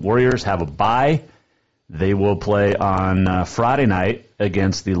State Warriors have a bye. They will play on Friday night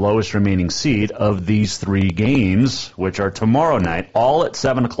against the lowest remaining seed of these 3 games, which are tomorrow night, all at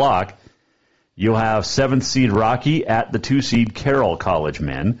 7 o'clock. You'll have 7th seed Rocky at the 2 seed Carroll College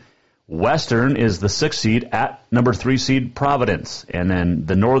men. Western is the 6th seed at number 3 seed Providence. And then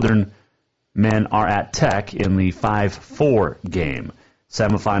the Northern men are at Tech in the 5-4 game.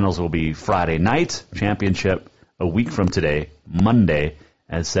 Semifinals will be Friday night, championship a week from today, Monday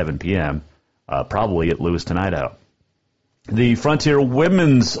at 7 p.m., probably at Lewiston, Idaho. The Frontier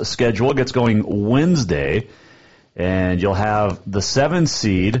women's schedule gets going Wednesday, and you'll have the 7th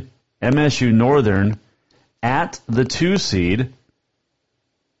seed, MSU Northern, at the 2 seed,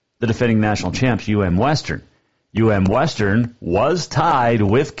 the defending national champs, UM Western. UM Western was tied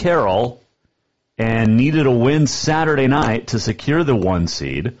with Carroll and needed a win Saturday night to secure the 1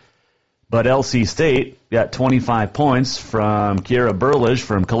 seed. But LC State got 25 points from Kiera Burlage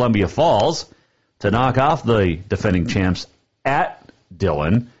from Columbia Falls to knock off the defending champs at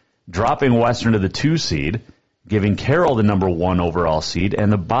Dillon, dropping Western to the 2 seed, giving Carroll the number 1 overall seed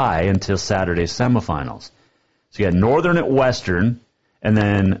and the bye until Saturday's semifinals. So you got Northern at Western, and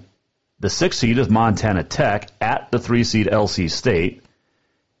then the 6th seed is Montana Tech at the 3 seed LC State.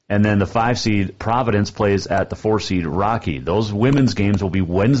 And then the 5 seed Providence plays at the 4 seed Rocky. Those women's games will be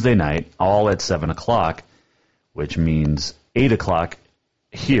Wednesday night, all at 7 o'clock, which means 8 o'clock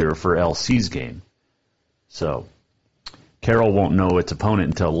here for LC's game. So Carroll won't know its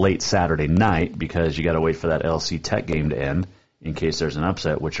opponent until late Saturday night because you got to wait for that LC Tech game to end in case there's an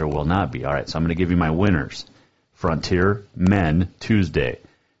upset, which there will not be. All right, so I'm going to give you my winners. Frontier men Tuesday.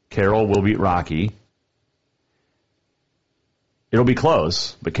 Carroll will beat Rocky. It'll be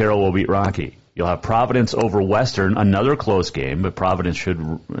close, but Carroll will beat Rocky. You'll have Providence over Western, another close game, but Providence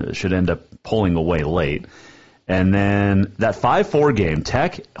should end up pulling away late. And then that 5-4 game,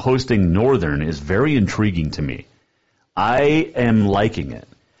 Tech hosting Northern, is very intriguing to me. I am liking it,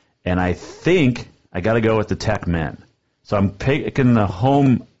 and I think I got to go with the Tech men. So I'm picking the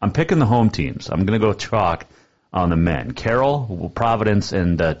home teams. I'm going to go chalk on the men. Carroll, Providence,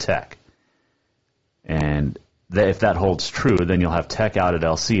 and Tech. And if that holds true, then you'll have Tech out at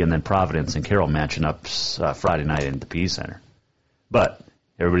LC and then Providence and Carroll matching up Friday night in the PE Center. But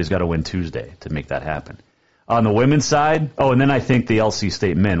everybody's got to win Tuesday to make that happen. On the women's side, and then I think the LC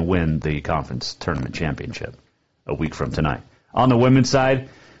State men win the conference tournament championship a week from tonight. On the women's side,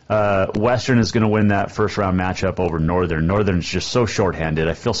 Western is going to win that first-round matchup over Northern. Northern's just so shorthanded.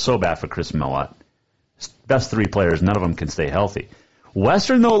 I feel so bad for Chris Millott. Best 3 players, none of them can stay healthy.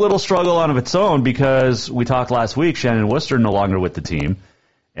 Western, though, a little struggle on of its own because we talked last week, Shannon Worcester no longer with the team.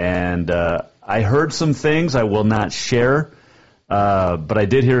 And I heard some things I will not share, but I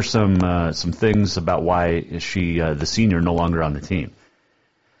did hear some things about why she, the senior, no longer on the team.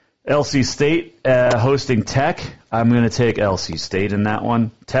 LC State hosting Tech. I'm going to take LC State in that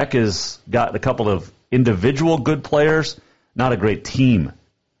one. Tech has got a couple of individual good players, not a great team.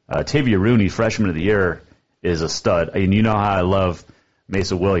 Tavia Rooney, freshman of the year, is a stud. And you know how I love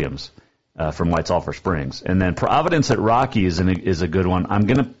Mesa Williams from White Sulphur Springs. And then Providence at Rocky is a good one. I'm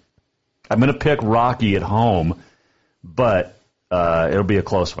gonna pick Rocky at home, but it'll be a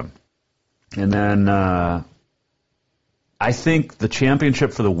close one. And then I think the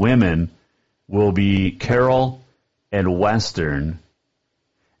championship for the women will be Carroll and Western.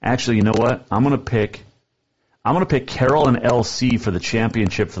 Actually, you know what? I'm gonna pick Carroll and LC for the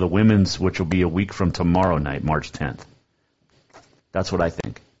championship for the women's, which will be a week from tomorrow night, March 10th. That's what I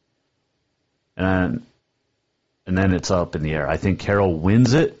think. And then it's up in the air. I think Carroll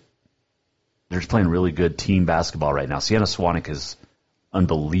wins it. They're just playing really good team basketball right now. Sienna Swanik is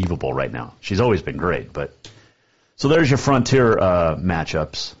unbelievable right now. She's always been great. So there's your Frontier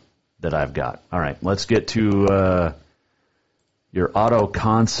matchups that I've got. All right, let's get to your Auto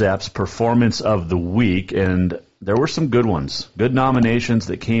Concepts Performance of the Week. And there were some good ones, good nominations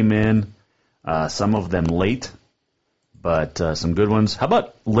that came in, some of them late. But some good ones. How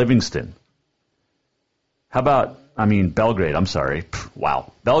about Livingston? Belgrade, I'm sorry.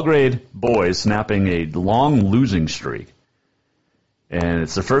 Wow. Belgrade boys snapping a long losing streak. And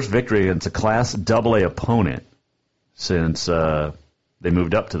it's their first victory against a Class AA opponent since they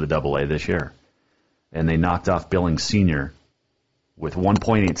moved up to the AA this year. And they knocked off Billings Senior with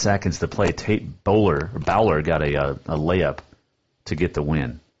 1.8 seconds to play. Tate Bowler got a layup to get the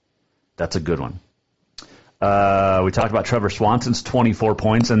win. That's a good one. We talked about Trevor Swanson's 24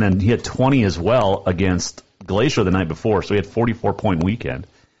 points, and then he had 20 as well against Glacier the night before, so he had 44-point weekend.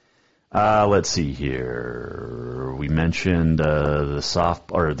 Let's see here. We mentioned the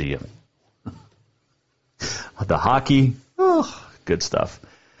hockey. Oh, good stuff.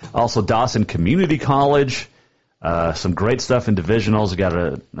 Also, Dawson Community College. Some great stuff in divisionals. We got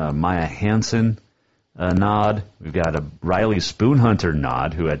a Maya Hansen nod. We've got a Riley Spoonhunter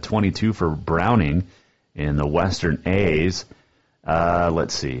nod, who had 22 for Browning in the Western A's.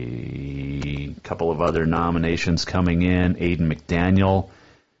 Let's see. A couple of other nominations coming in. Aiden McDaniel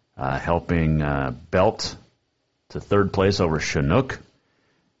helping Belt to third place over Chinook.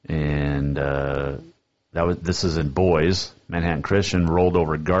 And this is in boys. Manhattan Christian rolled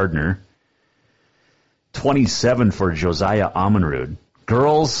over Gardner. 27 for Josiah Amonrud.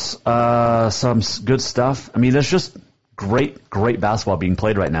 Girls, some good stuff. There's just great basketball being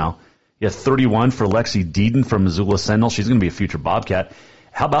played right now. You have 31 for Lexi Deedon from Missoula Sentinel. She's going to be a future Bobcat.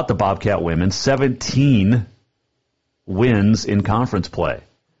 How about the Bobcat women? 17 wins in conference play.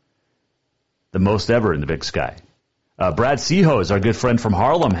 The most ever in the Big Sky. Brad Sehoes, our good friend from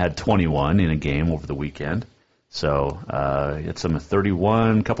Harlem, had 21 in a game over the weekend. So he had some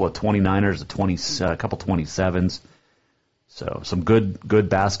 31, a couple of 29ers, a couple 27s. So some good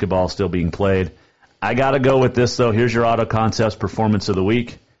basketball still being played. I got to go with this, though. Here's your Auto Concepts Performance of the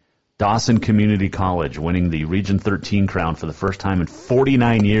Week. Dawson Community College winning the Region 13 crown for the first time in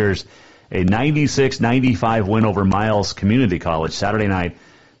 49 years. A 96-95 win over Miles Community College Saturday night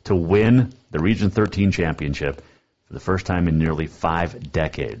to win the Region 13 championship for the first time in nearly 5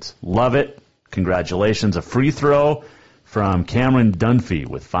 decades. Love it. Congratulations. A free throw from Cameron Dunphy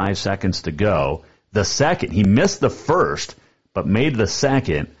with 5 seconds to go. The second, he missed the first, but made the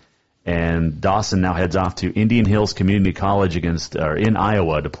second. And Dawson now heads off to Indian Hills Community College in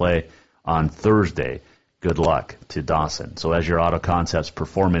Iowa to play on Thursday. Good luck to Dawson. So as your Auto Concepts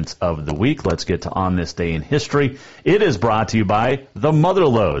Performance of the Week, let's get to On This Day in History. It is brought to you by the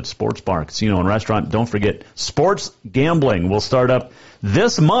Motherlode Sports Bar, Casino, and Restaurant. Don't forget, sports gambling will start up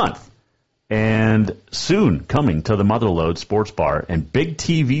this month and soon coming to the Motherlode Sports Bar, and big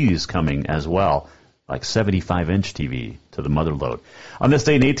TVs coming as well, like 75-inch TV to the Motherlode. On this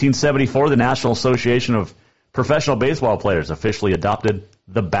day in 1874, the National Association of Professional baseball players officially adopted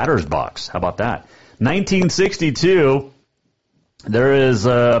the batter's box. How about that? 1962, there is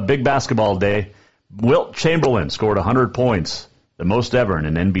a big basketball day. Wilt Chamberlain scored 100 points, the most ever in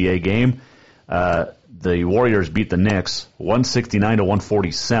an NBA game. The Warriors beat the Knicks 169 to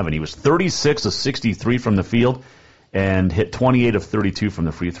 147. He was 36 of 63 from the field and hit 28 of 32 from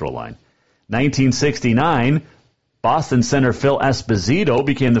the free throw line. 1969, Boston center Phil Esposito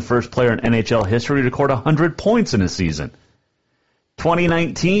became the first player in NHL history to record 100 points in a season.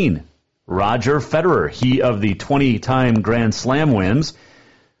 2019, Roger Federer, he of the 20-time Grand Slam wins,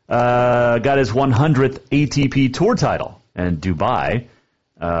 got his 100th ATP Tour title. And Dubai,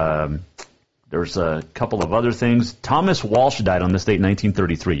 there's a couple of other things. Thomas Walsh died on this date in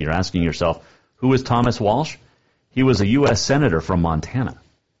 1933. You're asking yourself, who is Thomas Walsh? He was a U.S. Senator from Montana.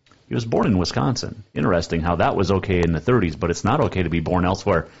 He was born in Wisconsin. Interesting how that was okay in the 30s, but it's not okay to be born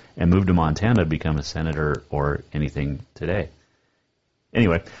elsewhere and move to Montana to become a senator or anything today.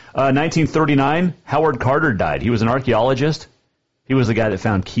 Anyway, 1939, Howard Carter died. He was an archaeologist. He was the guy that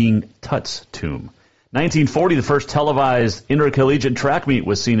found King Tut's tomb. 1940, the first televised intercollegiate track meet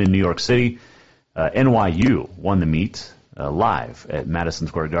was seen in New York City. NYU won the meet live at Madison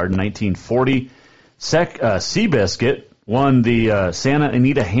Square Garden. 1940, Seabiscuit won the Santa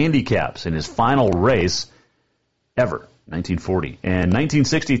Anita Handicaps in his final race ever, 1940. And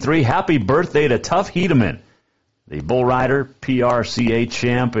 1963, happy birthday to Tuff Hedeman, the bull rider, PRCA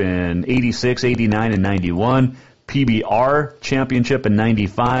champ in 86, 89, and 91, PBR championship in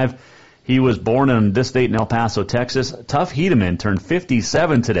 95. He was born on this date in El Paso, Texas. Tuff Hedeman turned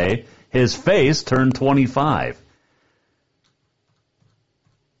 57 today. His face turned 25.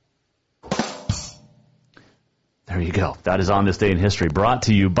 There you go. That is on this day in history, brought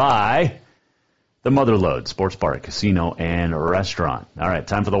to you by the Motherlode Sports Bar, Casino, and Restaurant. All right,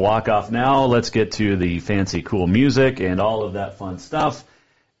 time for the walk-off now. Let's get to the fancy, cool music and all of that fun stuff,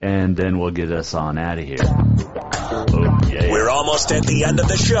 and then we'll get us on out of here. Oh, yeah. We're almost at the end of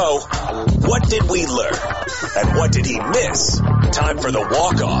the show. What did we learn? And what did he miss? Time for the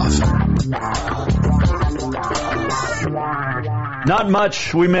walk-off. Not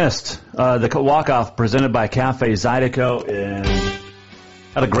much we missed. The walk-off presented by Cafe Zydeco and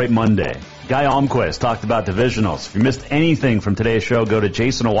had a great Monday. Guy Almquist talked about divisionals. If you missed anything from today's show, go to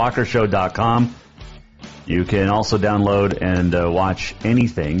jasonwalkershow.com. You can also download and watch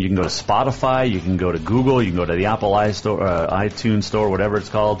anything. You can go to Spotify, you can go to Google, you can go to the Apple iTunes Store, whatever it's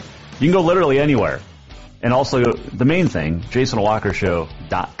called. You can go literally anywhere. And also, the main thing,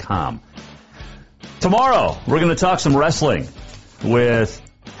 jasonwalkershow.com. Tomorrow, we're going to talk some wrestling with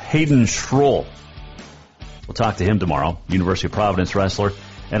Hayden Schroll. We'll talk to him tomorrow, University of Providence wrestler,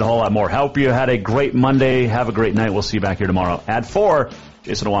 and a whole lot more. Hope you had a great Monday. Have a great night. We'll see you back here tomorrow at 4.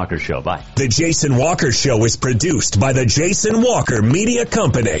 Jason Walker Show. Bye. The Jason Walker Show is produced by the Jason Walker Media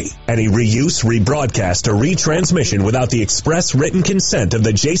Company. Any reuse, rebroadcast, or retransmission without the express written consent of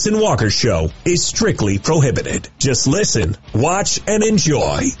the Jason Walker Show is strictly prohibited. Just listen, watch, and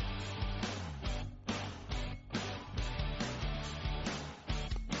enjoy.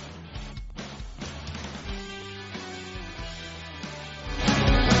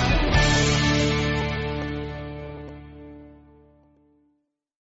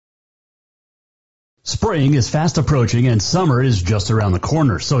 Spring is fast approaching and summer is just around the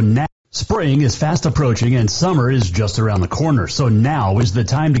corner. So now Spring is fast approaching and summer is just around the corner. So now is the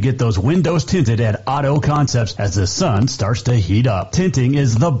time to get those windows tinted at Auto Concepts as the sun starts to heat up. Tinting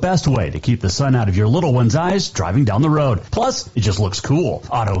is the best way to keep the sun out of your little one's eyes driving down the road. Plus, it just looks cool.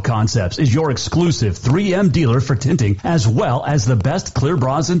 Auto Concepts is your exclusive 3M dealer for tinting as well as the best clear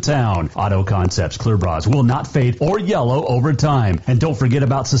bras in town. Auto Concepts clear bras will not fade or yellow over time. And don't forget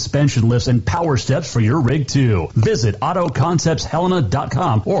about suspension lifts and power steps for your rig too. Visit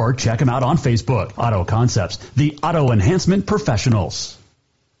AutoConceptsHelena.com or check them out on Facebook. Auto Concepts, the auto enhancement professionals.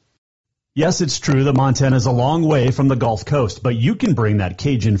 Yes, it's true that Montana is a long way from the Gulf Coast, but you can bring that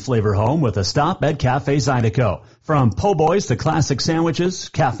Cajun flavor home with a stop at Cafe Zydeco. From po' boys to classic sandwiches,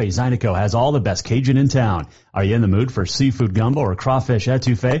 Cafe Zydeco has all the best Cajun in town. Are you in the mood for seafood gumbo or crawfish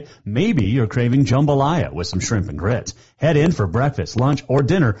etouffee? Maybe you're craving jambalaya with some shrimp and grits. Head in for breakfast, lunch, or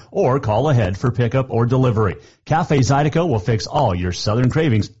dinner, or call ahead for pickup or delivery. Cafe Zydeco will fix all your southern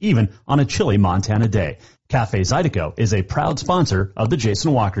cravings, even on a chilly Montana day. Cafe Zydeco is a proud sponsor of the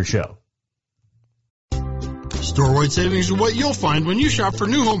Jason Walker Show. Store-wide savings are what you'll find when you shop for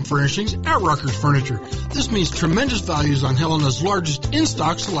new home furnishings at Rucker's Furniture. This means tremendous values on Helena's largest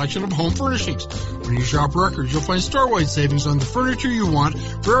in-stock selection of home furnishings. When you shop Rucker's, you'll find store-wide savings on the furniture you want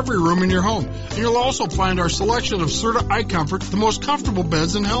for every room in your home. And you'll also find our selection of Serta iComfort, the most comfortable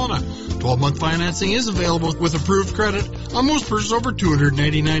beds in Helena. 12-month financing is available with approved credit on most purchases over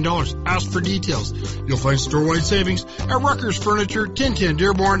 $299. Ask for details. You'll find store-wide savings at Rucker's Furniture, 1010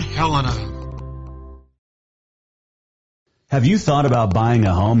 Dearborn, Helena. Have you thought about buying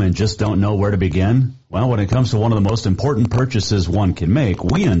a home and just don't know where to begin? Well, when it comes to one of the most important purchases one can make,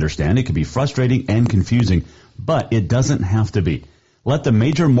 we understand it can be frustrating and confusing, but it doesn't have to be. Let the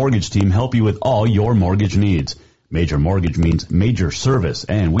Major Mortgage team help you with all your mortgage needs. Major Mortgage means major service,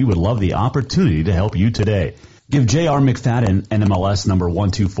 and we would love the opportunity to help you today. Give J.R. McFadden, NMLS number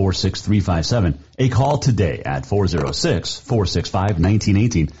 1246357, a call today at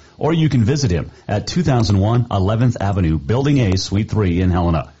 406-465-1918, or you can visit him at 2001 11th Avenue, Building A, Suite 3 in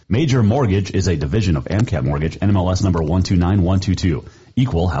Helena. Major Mortgage is a division of AMCAP Mortgage, NMLS number 129122,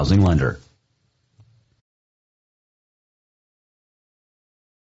 equal housing lender.